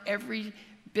knockdown, every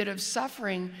bit of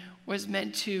suffering was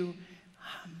meant to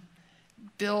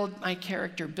build my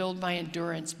character, build my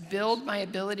endurance, build my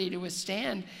ability to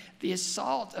withstand the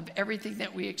assault of everything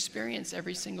that we experience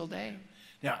every single day.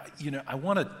 Now, I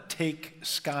want to take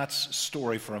Scott's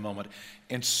story for a moment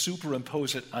and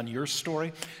superimpose it on your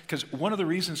story, because one of the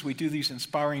reasons we do these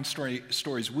Inspiring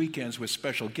Stories weekends with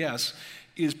special guests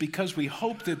is because we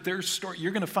hope that their story,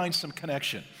 you're going to find some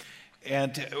connection.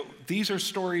 And these are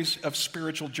stories of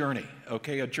spiritual journey,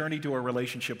 okay? A journey to a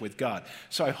relationship with God.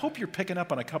 So I hope you're picking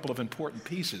up on a couple of important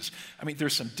pieces. I mean,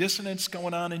 there's some dissonance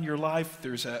going on in your life.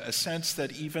 There's a sense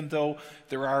that even though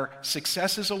there are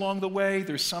successes along the way,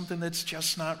 there's something that's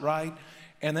just not right.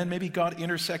 And then maybe God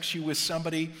intersects you with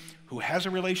somebody who has a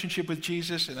relationship with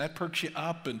Jesus, and that perks you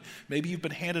up. And maybe you've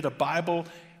been handed a Bible,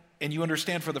 and you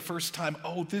understand for the first time,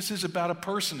 oh, this is about a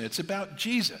person. It's about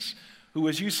Jesus, who,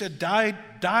 as you said,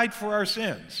 died for our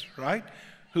sins, right?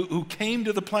 Who came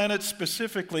to the planet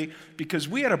specifically because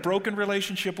we had a broken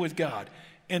relationship with God.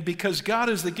 And because God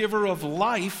is the giver of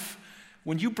life,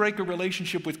 when you break a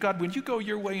relationship with God, when you go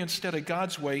your way instead of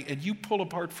God's way and you pull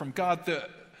apart from God,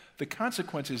 the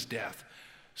consequence is death.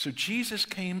 So Jesus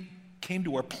came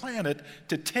to our planet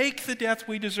to take the death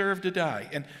we deserve to die.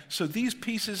 And so these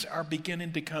pieces are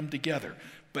beginning to come together.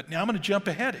 But now I'm going to jump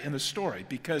ahead in the story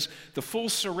because the full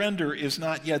surrender is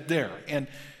not yet there. And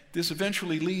this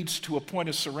eventually leads to a point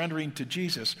of surrendering to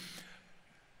Jesus.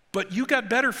 But you got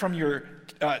better from your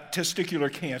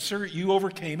testicular cancer. You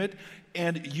overcame it.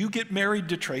 And you get married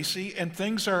to Tracy, and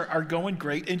things are going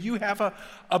great. And you have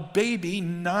a baby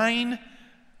 9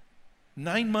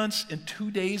 months and 2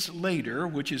 days later,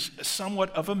 which is somewhat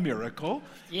of a miracle.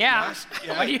 Yeah. Yes,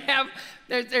 yeah. What do you have?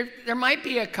 There might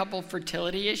be a couple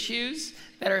fertility issues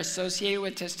that are associated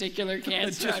with testicular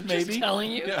cancer. Just maybe. Just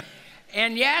telling you. Yeah.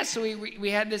 And yeah, so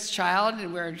we had this child,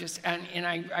 and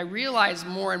I realized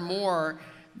more and more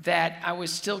that I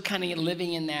was still kind of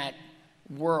living in that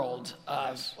world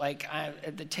of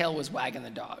the tail was wagging the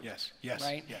dog. Yes.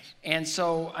 Right. Yes. And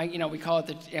so we call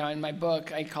it in my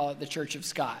book I call it the Church of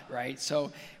Scott. Right.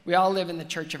 So we all live in the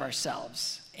church of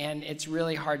ourselves, and it's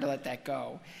really hard to let that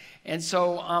go. And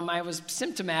so I was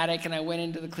symptomatic, and I went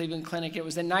into the Cleveland Clinic. It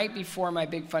was the night before my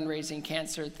big fundraising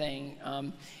cancer thing,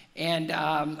 and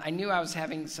I knew I was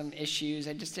having some issues.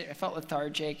 I felt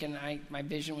lethargic, and my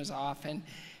vision was off,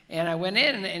 and I went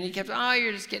in, and he kept, oh,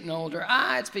 you're just getting older.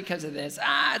 It's because of this.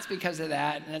 It's because of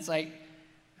that. And it's like,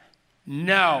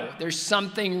 no, there's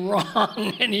something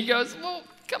wrong. And he goes, well,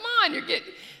 come on,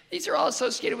 these are all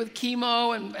associated with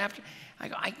chemo. And after, I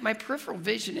go, my peripheral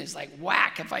vision is like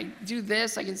whack. If I do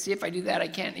this, I can see. If I do that, I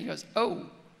can't. And he goes, oh,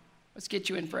 let's get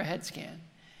you in for a head scan.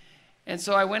 And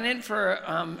so I went in for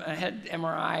a head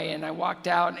MRI, and I walked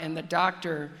out, and the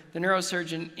doctor, the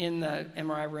neurosurgeon in the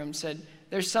MRI room said,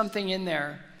 there's something in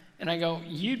there. And I go,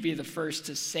 you'd be the first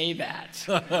to say that.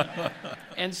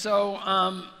 And so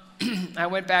I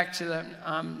went back to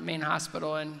the main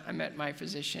hospital, and I met my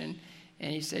physician,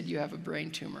 and he said, you have a brain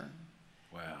tumor.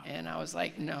 Wow. And I was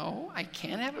like, no, I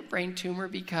can't have a brain tumor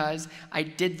because I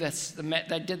did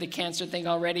I did the cancer thing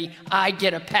already. I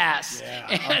get a pass.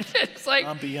 Yeah, and it's like,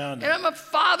 I'm beyond and that. I'm a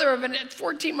father of a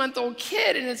 14-month-old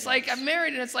kid, and it's like I'm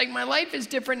married, and it's like my life is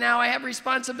different now. I have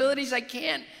responsibilities. I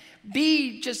can't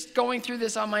be just going through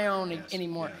this on my own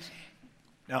anymore.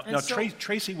 Yes. Now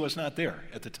Tracy was not there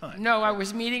at the time. No, I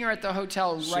was meeting her at the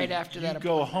hotel right after that appointment. You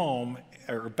go home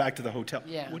or back to the hotel.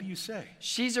 Yeah. What do you say?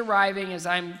 She's arriving as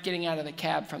I'm getting out of the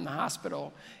cab from the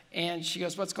hospital, and she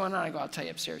goes, what's going on? I go, I'll tell you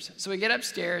upstairs. So we get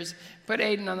upstairs, put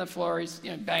Aiden on the floor. He's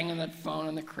banging the phone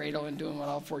on the cradle and doing what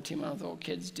all 14-month-old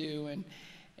kids do.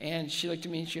 And she looked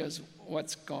at me and she goes,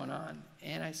 what's going on?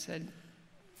 And I said,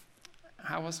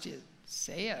 how else do you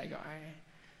say it? I go,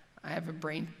 I have a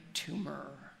brain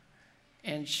tumor.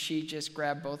 And she just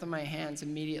grabbed both of my hands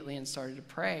immediately and started to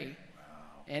pray. Wow.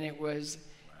 And it was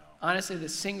honestly the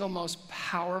single most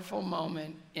powerful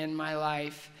moment in my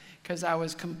life, because I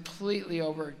was completely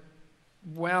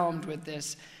overwhelmed with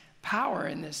this power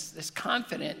and this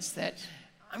confidence that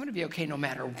I'm going to be okay no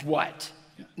matter what.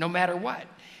 No matter what.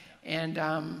 And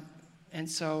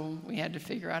so we had to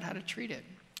figure out how to treat it.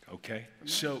 Okay.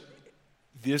 So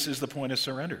this is the point of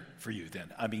surrender for you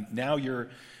then. I mean, now you're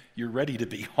ready to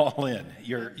be all in.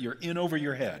 You're in over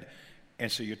your head.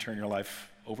 And so you turn your life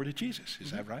over to Jesus. Is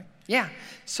that right? Yeah.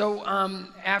 So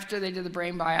after they did the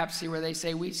brain biopsy where they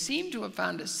say, we seem to have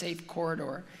found a safe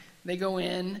corridor, they go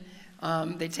in,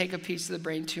 they take a piece of the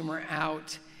brain tumor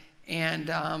out, and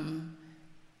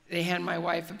they hand my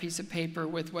wife a piece of paper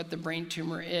with what the brain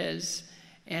tumor is.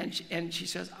 And she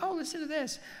says, oh, listen to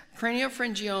this.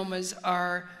 Craniopharyngiomas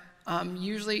are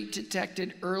usually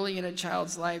detected early in a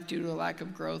child's life due to a lack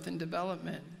of growth and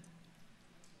development.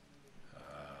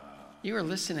 You were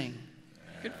listening.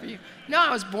 Good for you. No,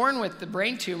 I was born with the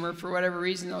brain tumor. For whatever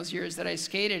reason, those years that I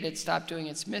skated, it stopped doing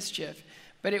its mischief.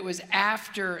 But it was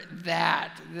after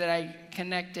that I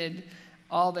connected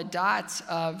all the dots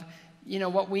of,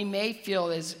 what we may feel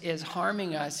is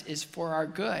harming us is for our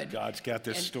good. God's got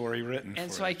this story written for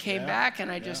And so us. I came back,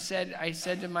 and I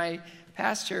said to my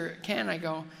pastor, Ken, I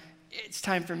go, it's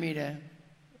time for me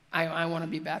I want to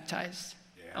be baptized.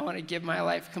 Yeah. I want to give my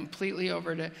life completely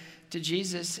over to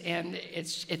Jesus, and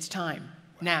it's time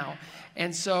now.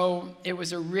 And so it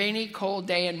was a rainy, cold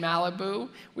day in Malibu.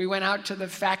 We went out to the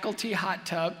faculty hot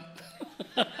tub.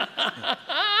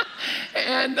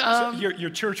 And so your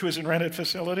church was in rented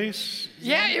facilities?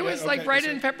 Yeah, it was like right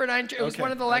in Pepperdine. It was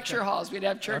one of the lecture halls. We'd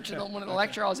have church in one of the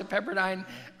lecture halls at Pepperdine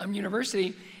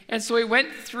University. And so we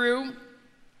went through.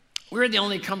 We were the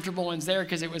only comfortable ones there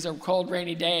because it was a cold,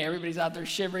 rainy day. Everybody's out there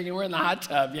shivering, and we're in the hot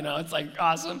tub. It's like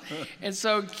awesome. And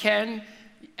so Ken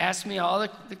asked me all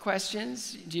the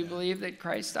questions. Do you believe that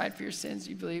Christ died for your sins?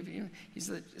 Do you believe he's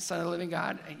the Son of the living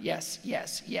God? Yes,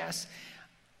 yes, yes.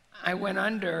 I went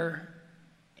under,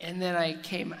 and then I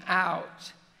came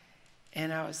out,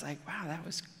 and I was like, wow, that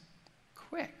was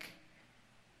quick.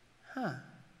 Huh.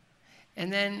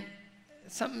 And then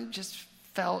something just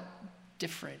felt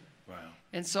different. Wow.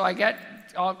 And so I got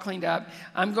all cleaned up.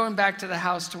 I'm going back to the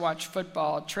house to watch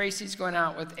football. Tracy's going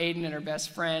out with Aiden and her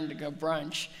best friend to go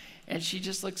brunch. And she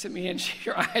just looks at me, and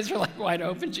her eyes are like wide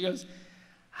open. She goes,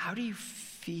 how do you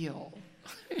feel?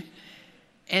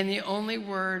 And the only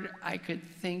word I could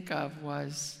think of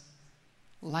was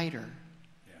lighter.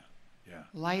 Yeah.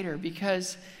 Lighter,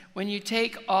 because when you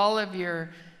take all of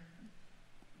your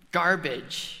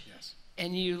garbage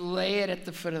and you lay it at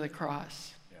the foot of the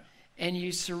cross, and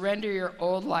you surrender your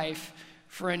old life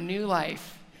for a new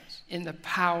life in the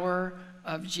power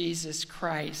of Jesus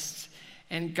Christ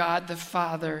and God the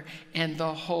Father and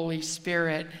the Holy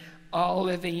Spirit all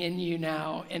living in you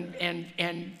now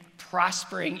and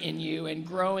prospering in you and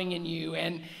growing in you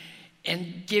and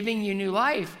giving you new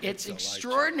life. It's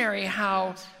extraordinary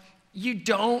how you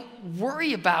don't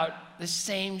worry about the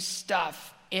same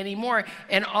stuff anymore.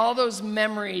 And all those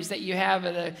memories that you have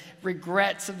of the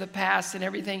regrets of the past and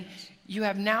everything, you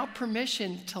have now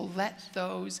permission to let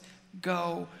those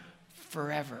go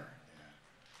forever.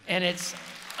 And it's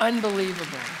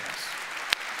unbelievable.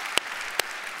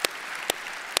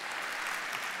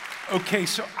 Okay,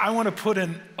 so I want to put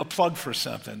in a plug for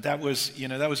something. That was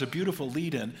a beautiful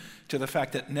lead-in to the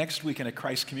fact that next weekend at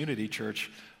Christ Community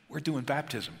Church, we're doing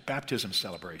baptism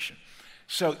celebration.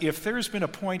 So if there's been a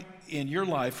point in your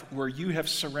life where you have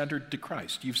surrendered to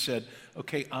Christ, you've said,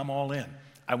 okay, I'm all in.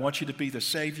 I want you to be the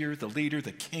Savior, the leader,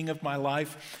 the King of my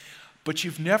life, but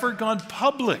you've never gone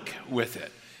public with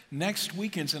it. Next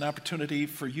weekend's an opportunity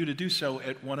for you to do so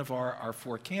at one of our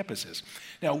 4 campuses.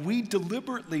 Now, we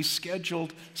deliberately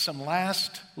scheduled some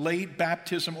late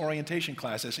baptism orientation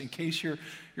classes in case you're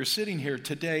sitting here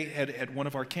today at one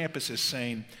of our campuses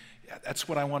saying, yeah, that's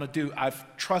what I want to do.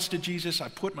 I've trusted Jesus. I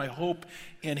put my hope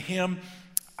in him.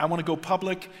 I want to go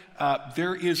public.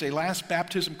 There is a last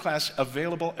baptism class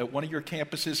available at one of your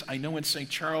campuses. I know in St.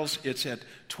 Charles it's at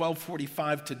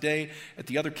 12:45 today. At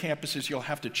the other campuses, you'll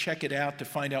have to check it out to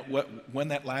find out when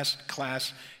that last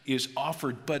class is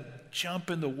offered. But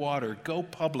jump in the water. Go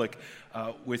public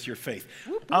with your faith.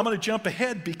 Whoop, whoop. I'm going to jump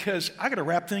ahead because I got to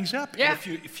wrap things up in a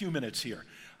few minutes here.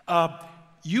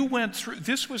 You went through,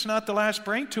 this was not the last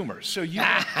brain tumor. So you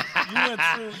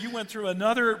went through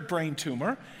another brain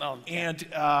tumor, and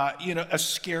a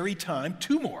scary time,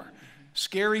 2 more.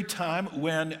 Scary time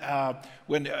when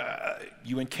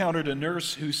you encountered a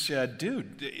nurse who said,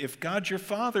 dude, if God's your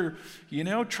father,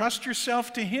 trust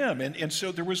yourself to him. And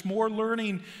so there was more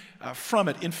learning from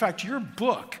it. In fact, your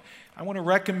book, I want to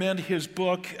recommend his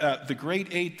book, The Great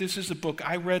 8. This is the book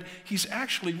I read. He's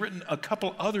actually written a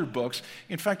couple other books.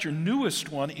 In fact, your newest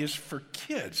one is for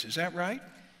kids. Is that right?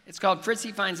 It's called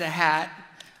Fritzy Finds a Hat.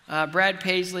 Brad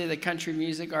Paisley, the country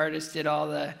music artist, did all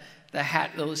the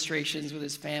hat illustrations with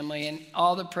his family, and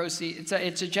all the proceeds.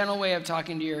 It's a gentle way of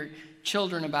talking to your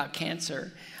children about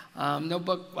cancer. No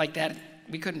book like that.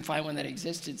 We couldn't find one that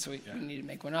existed, so we needed to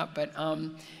make one up. But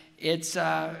it's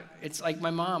like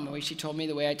my mom, the way she told me,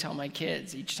 the way I tell my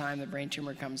kids each time the brain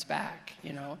tumor comes back.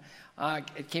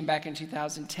 It came back in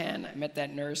 2010. I met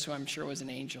that nurse who I'm sure was an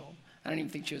angel. I don't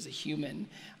even think she was a human.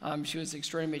 She was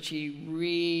extraordinary.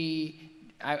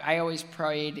 I always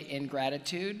prayed in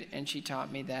gratitude, and she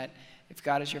taught me that if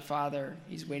God is your father,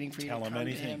 he's waiting for you to come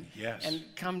to him. Yes. And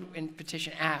come and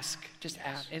petition, ask, just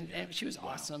ask. And she was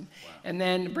awesome. Wow. And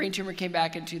then the brain tumor came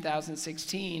back in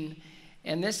 2016,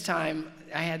 and this time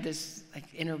I had this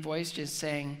inner voice just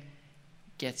saying,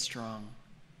 get strong.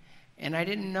 And I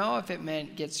didn't know if it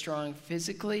meant get strong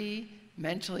physically,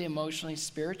 mentally, emotionally,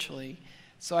 spiritually.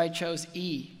 So I chose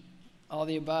E, all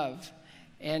the above.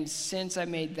 And since I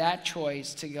made that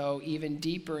choice to go even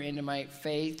deeper into my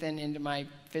faith and into my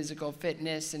physical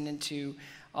fitness and into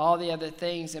all the other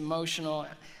things, emotional,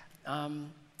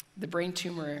 the brain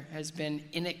tumor has been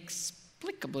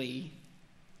inexplicably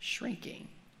shrinking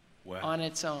on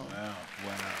its own. Wow.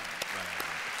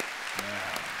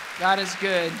 God is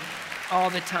good all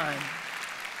the time.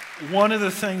 One of the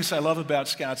things I love about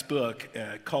Scott's book,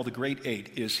 called The Great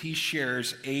 8, is he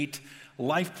shares 8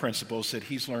 life principles that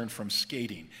he's learned from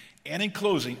skating. And in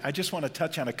closing, I just want to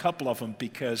touch on a couple of them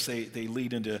because they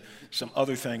lead into some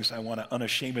other things I want to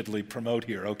unashamedly promote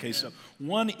here. Okay, so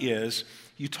one is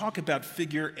You talk about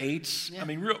figure eights. Yeah. I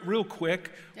mean, real quick,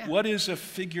 Yeah. what is a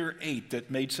figure eight that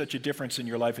made such a difference in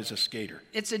your life as a skater?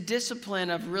 It's a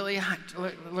discipline of really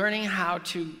learning how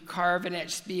to carve an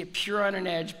edge, be pure on an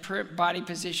edge, body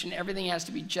position. Everything has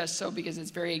to be just so because it's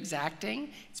very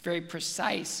exacting. It's very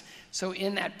precise. So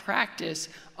in that practice,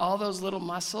 all those little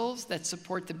muscles that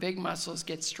support the big muscles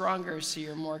get stronger, so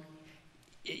you're more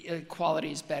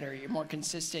quality is better, you're more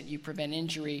consistent, you prevent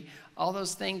injury, all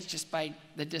those things just by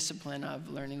the discipline of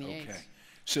learning the eights. Okay,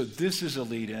 so this is a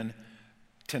lead-in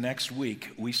to next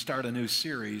week. We start a new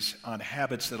series on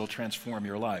habits that'll transform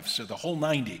your life. So the whole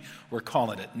 90, we're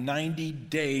calling it 90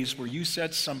 days where you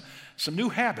set some new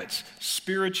habits,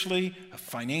 spiritually,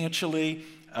 financially,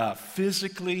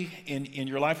 physically in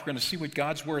your life. We're going to see what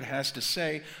God's Word has to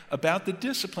say about the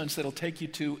disciplines that'll take you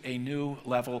to a new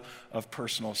level of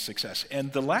personal success.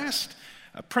 And the last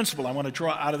principle I want to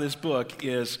draw out of this book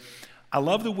is, I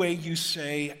love the way you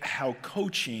say how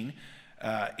coaching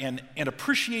and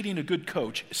appreciating a good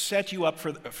coach set you up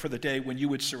for the day when you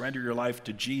would surrender your life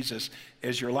to Jesus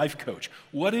as your life coach.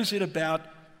 What is it about?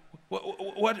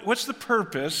 What's the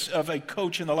purpose of a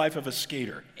coach in the life of a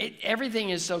skater? Everything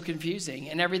is so confusing,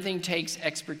 and everything takes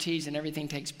expertise, and everything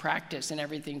takes practice, and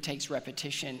everything takes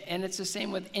repetition. And it's the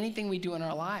same with anything we do in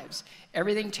our lives.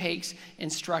 Everything takes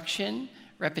instruction,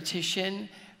 repetition,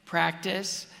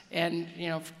 practice, and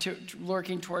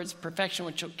working towards perfection,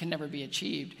 which can never be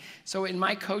achieved. So in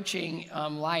my coaching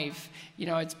life,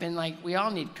 it's been like we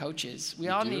all need coaches. We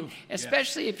all need,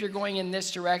 especially if you're going in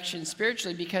this direction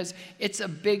spiritually, because it's a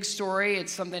big story.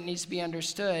 It's something that needs to be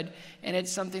understood, and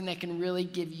it's something that can really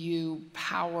give you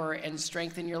power and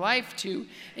strength in your life to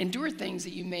endure things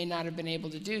that you may not have been able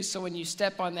to do. So when you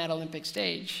step on that Olympic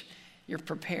stage, you're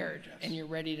prepared and you're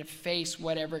ready to face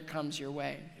whatever comes your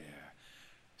way.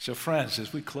 So friends,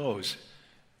 as we close,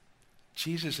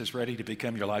 Jesus is ready to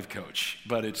become your life coach,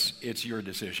 but it's your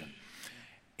decision.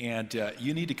 And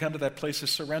you need to come to that place of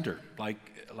surrender,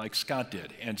 like Scott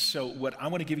did. And so what I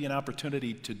want to give you an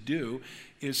opportunity to do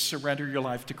is surrender your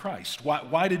life to Christ.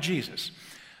 Why to Jesus?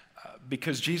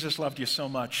 Because Jesus loved you so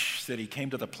much that he came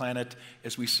to the planet,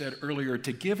 as we said earlier,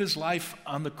 to give his life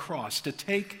on the cross, to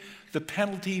take the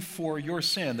penalty for your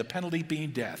sin, the penalty being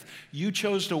death. You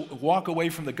chose to walk away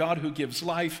from the God who gives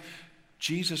life.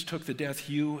 Jesus took the death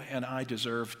you and I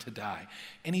deserve to die.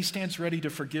 And he stands ready to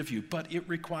forgive you, but it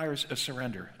requires a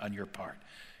surrender on your part.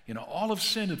 All of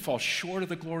sin and fall short of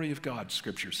the glory of God,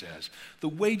 Scripture says. The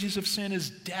wages of sin is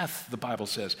death, the Bible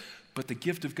says, but the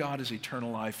gift of God is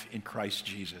eternal life in Christ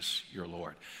Jesus, your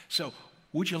Lord. So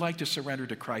would you like to surrender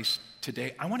to Christ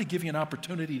today? I want to give you an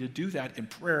opportunity to do that in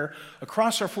prayer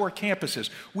across our 4 campuses.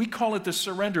 We call it the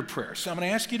surrender prayer. So I'm going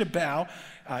to ask you to bow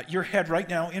your head right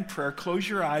now in prayer. Close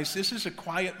your eyes. This is a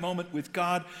quiet moment with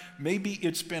God. Maybe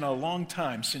it's been a long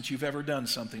time since you've ever done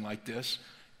something like this,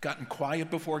 gotten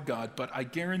quiet before God, but I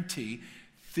guarantee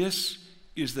this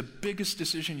is the biggest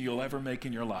decision you'll ever make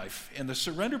in your life. And the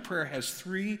surrender prayer has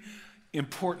 3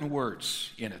 important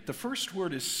words in it. The first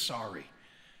word is sorry.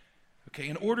 Okay,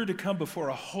 in order to come before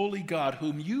a holy God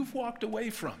whom you've walked away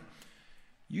from,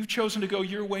 you've chosen to go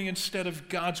your way instead of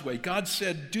God's way. God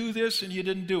said, do this, and you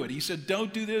didn't do it. He said,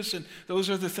 don't do this, and those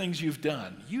are the things you've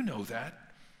done. You know that.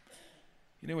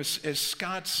 As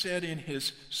Scott said in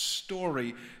his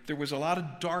story, there was a lot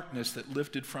of darkness that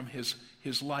lifted from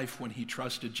his life when he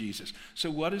trusted Jesus.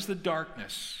 So what is the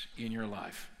darkness in your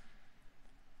life?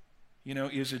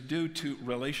 Is it due to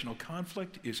relational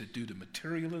conflict? Is it due to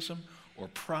materialism or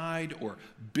pride or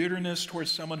bitterness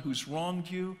towards someone who's wronged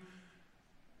you?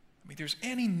 There's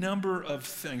any number of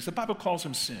things. The Bible calls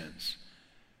them sins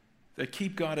that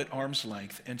keep God at arm's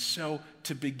length. And so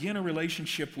to begin a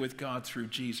relationship with God through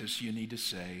Jesus, you need to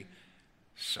say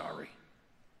sorry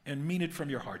and mean it from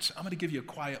your heart. So I'm going to give you a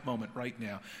quiet moment right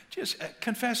now. Just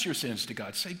confess your sins to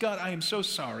God. Say, God, I am so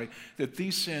sorry that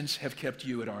these sins have kept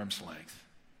you at arm's length.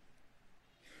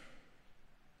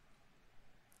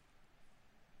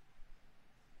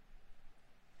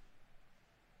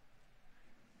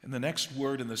 And the next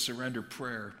word in the surrender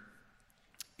prayer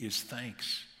is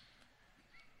thanks.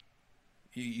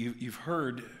 You've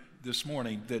heard this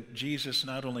morning that Jesus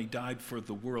not only died for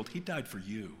the world, he died for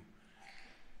you.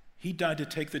 He died to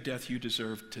take the death you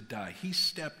deserved to die. He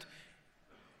stepped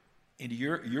into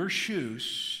your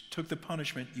shoes, took the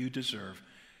punishment you deserve.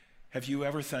 Have you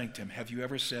ever thanked him? Have you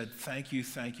ever said, thank you,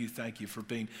 thank you, thank you for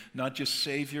being not just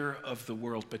Savior of the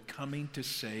world, but coming to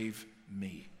save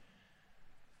me?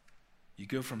 You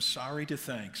go from sorry to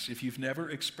thanks. If you've never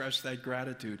expressed that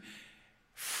gratitude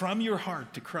from your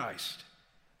heart to Christ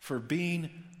for being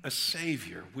a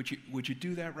Savior, would you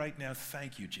do that right now?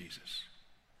 Thank you, Jesus.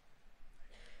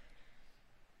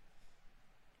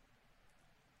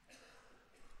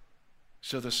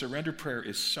 So the surrender prayer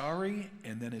is sorry,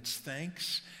 and then it's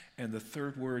thanks, and the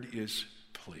third word is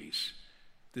please.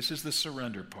 This is the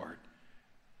surrender part.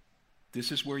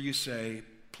 This is where you say,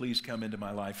 please come into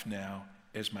my life now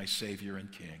as my Savior and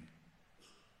King.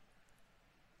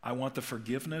 I want the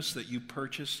forgiveness that you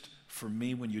purchased for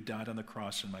me when you died on the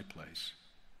cross in my place.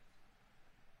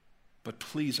 But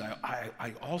please,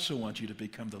 I also want you to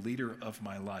become the leader of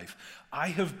my life. I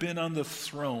have been on the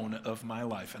throne of my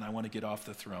life, and I want to get off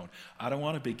the throne. I don't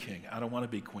want to be king. I don't want to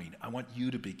be queen. I want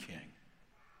you to be king.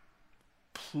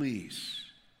 Please.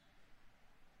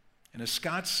 And as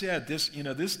Scott said, this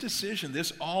decision,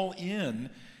 this all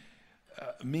in,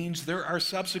 means there are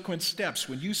subsequent steps.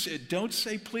 When you say, don't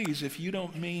say please if you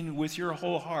don't mean with your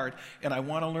whole heart, and I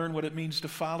want to learn what it means to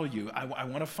follow you. I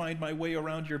want to find my way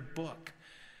around your book.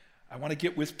 I want to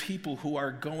get with people who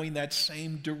are going that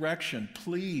same direction.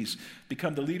 Please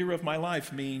become the leader of my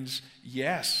life means,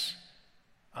 yes,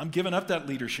 I'm giving up that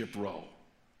leadership role.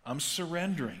 I'm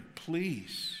surrendering.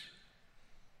 Please.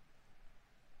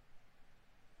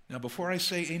 Now, before I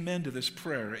say amen to this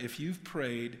prayer, if you've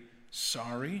prayed,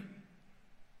 sorry,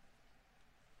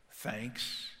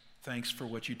 thanks for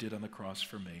what you did on the cross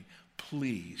for me,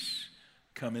 please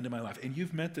come into my life. And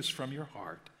you've meant this from your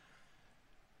heart.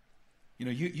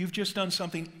 You've just done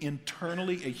something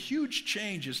internally. A huge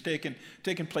change has taken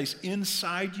place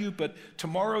inside you, but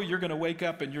tomorrow you're going to wake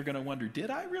up and you're going to wonder, did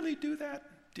I really do that?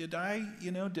 Did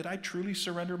I truly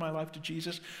surrender my life to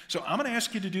Jesus? So I'm going to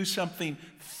ask you to do something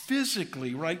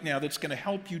physically right now that's going to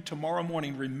help you tomorrow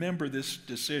morning remember this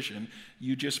decision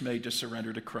you just made to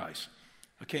surrender to Christ.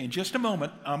 Okay, in just a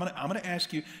moment, I'm going to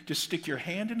ask you to stick your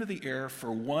hand into the air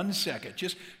for 1 second.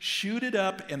 Just shoot it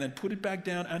up and then put it back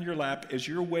down on your lap as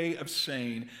your way of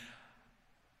saying,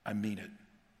 I mean it.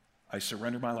 I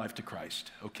surrender my life to Christ.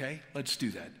 Okay, let's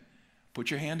do that. Put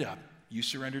your hand up. You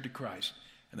surrender to Christ.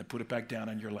 And then put it back down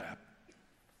on your lap.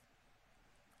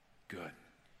 Good.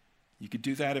 You could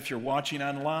do that if you're watching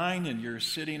online and you're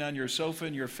sitting on your sofa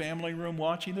in your family room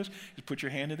watching this. Just put your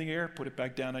hand in the air, put it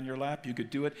back down on your lap. You could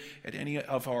do it at any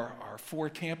of our 4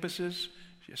 campuses.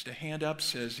 Just a hand up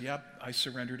says, yep, I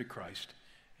surrender to Christ.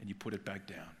 And you put it back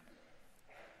down.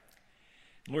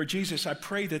 Lord Jesus, I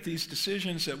pray that these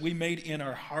decisions that we made in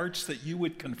our hearts, that you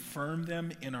would confirm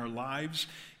them in our lives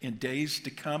in days to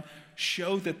come.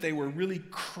 Show that they were really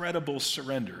credible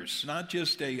surrenders, not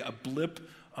just a blip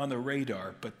on the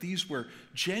radar, but these were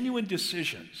genuine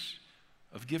decisions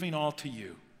of giving all to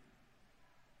you.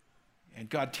 And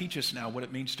God, teach us now what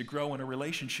it means to grow in a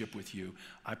relationship with you.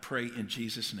 I pray in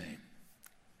Jesus' name.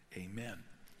 Amen.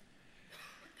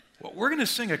 Well, we're going to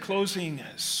sing a closing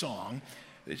song.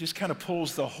 It just kind of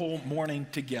pulls the whole morning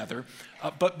together.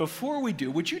 But before we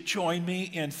do, would you join me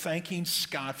in thanking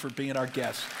Scott for being our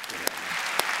guest today?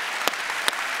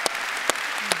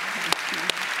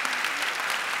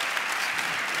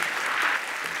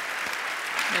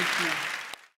 Thank you.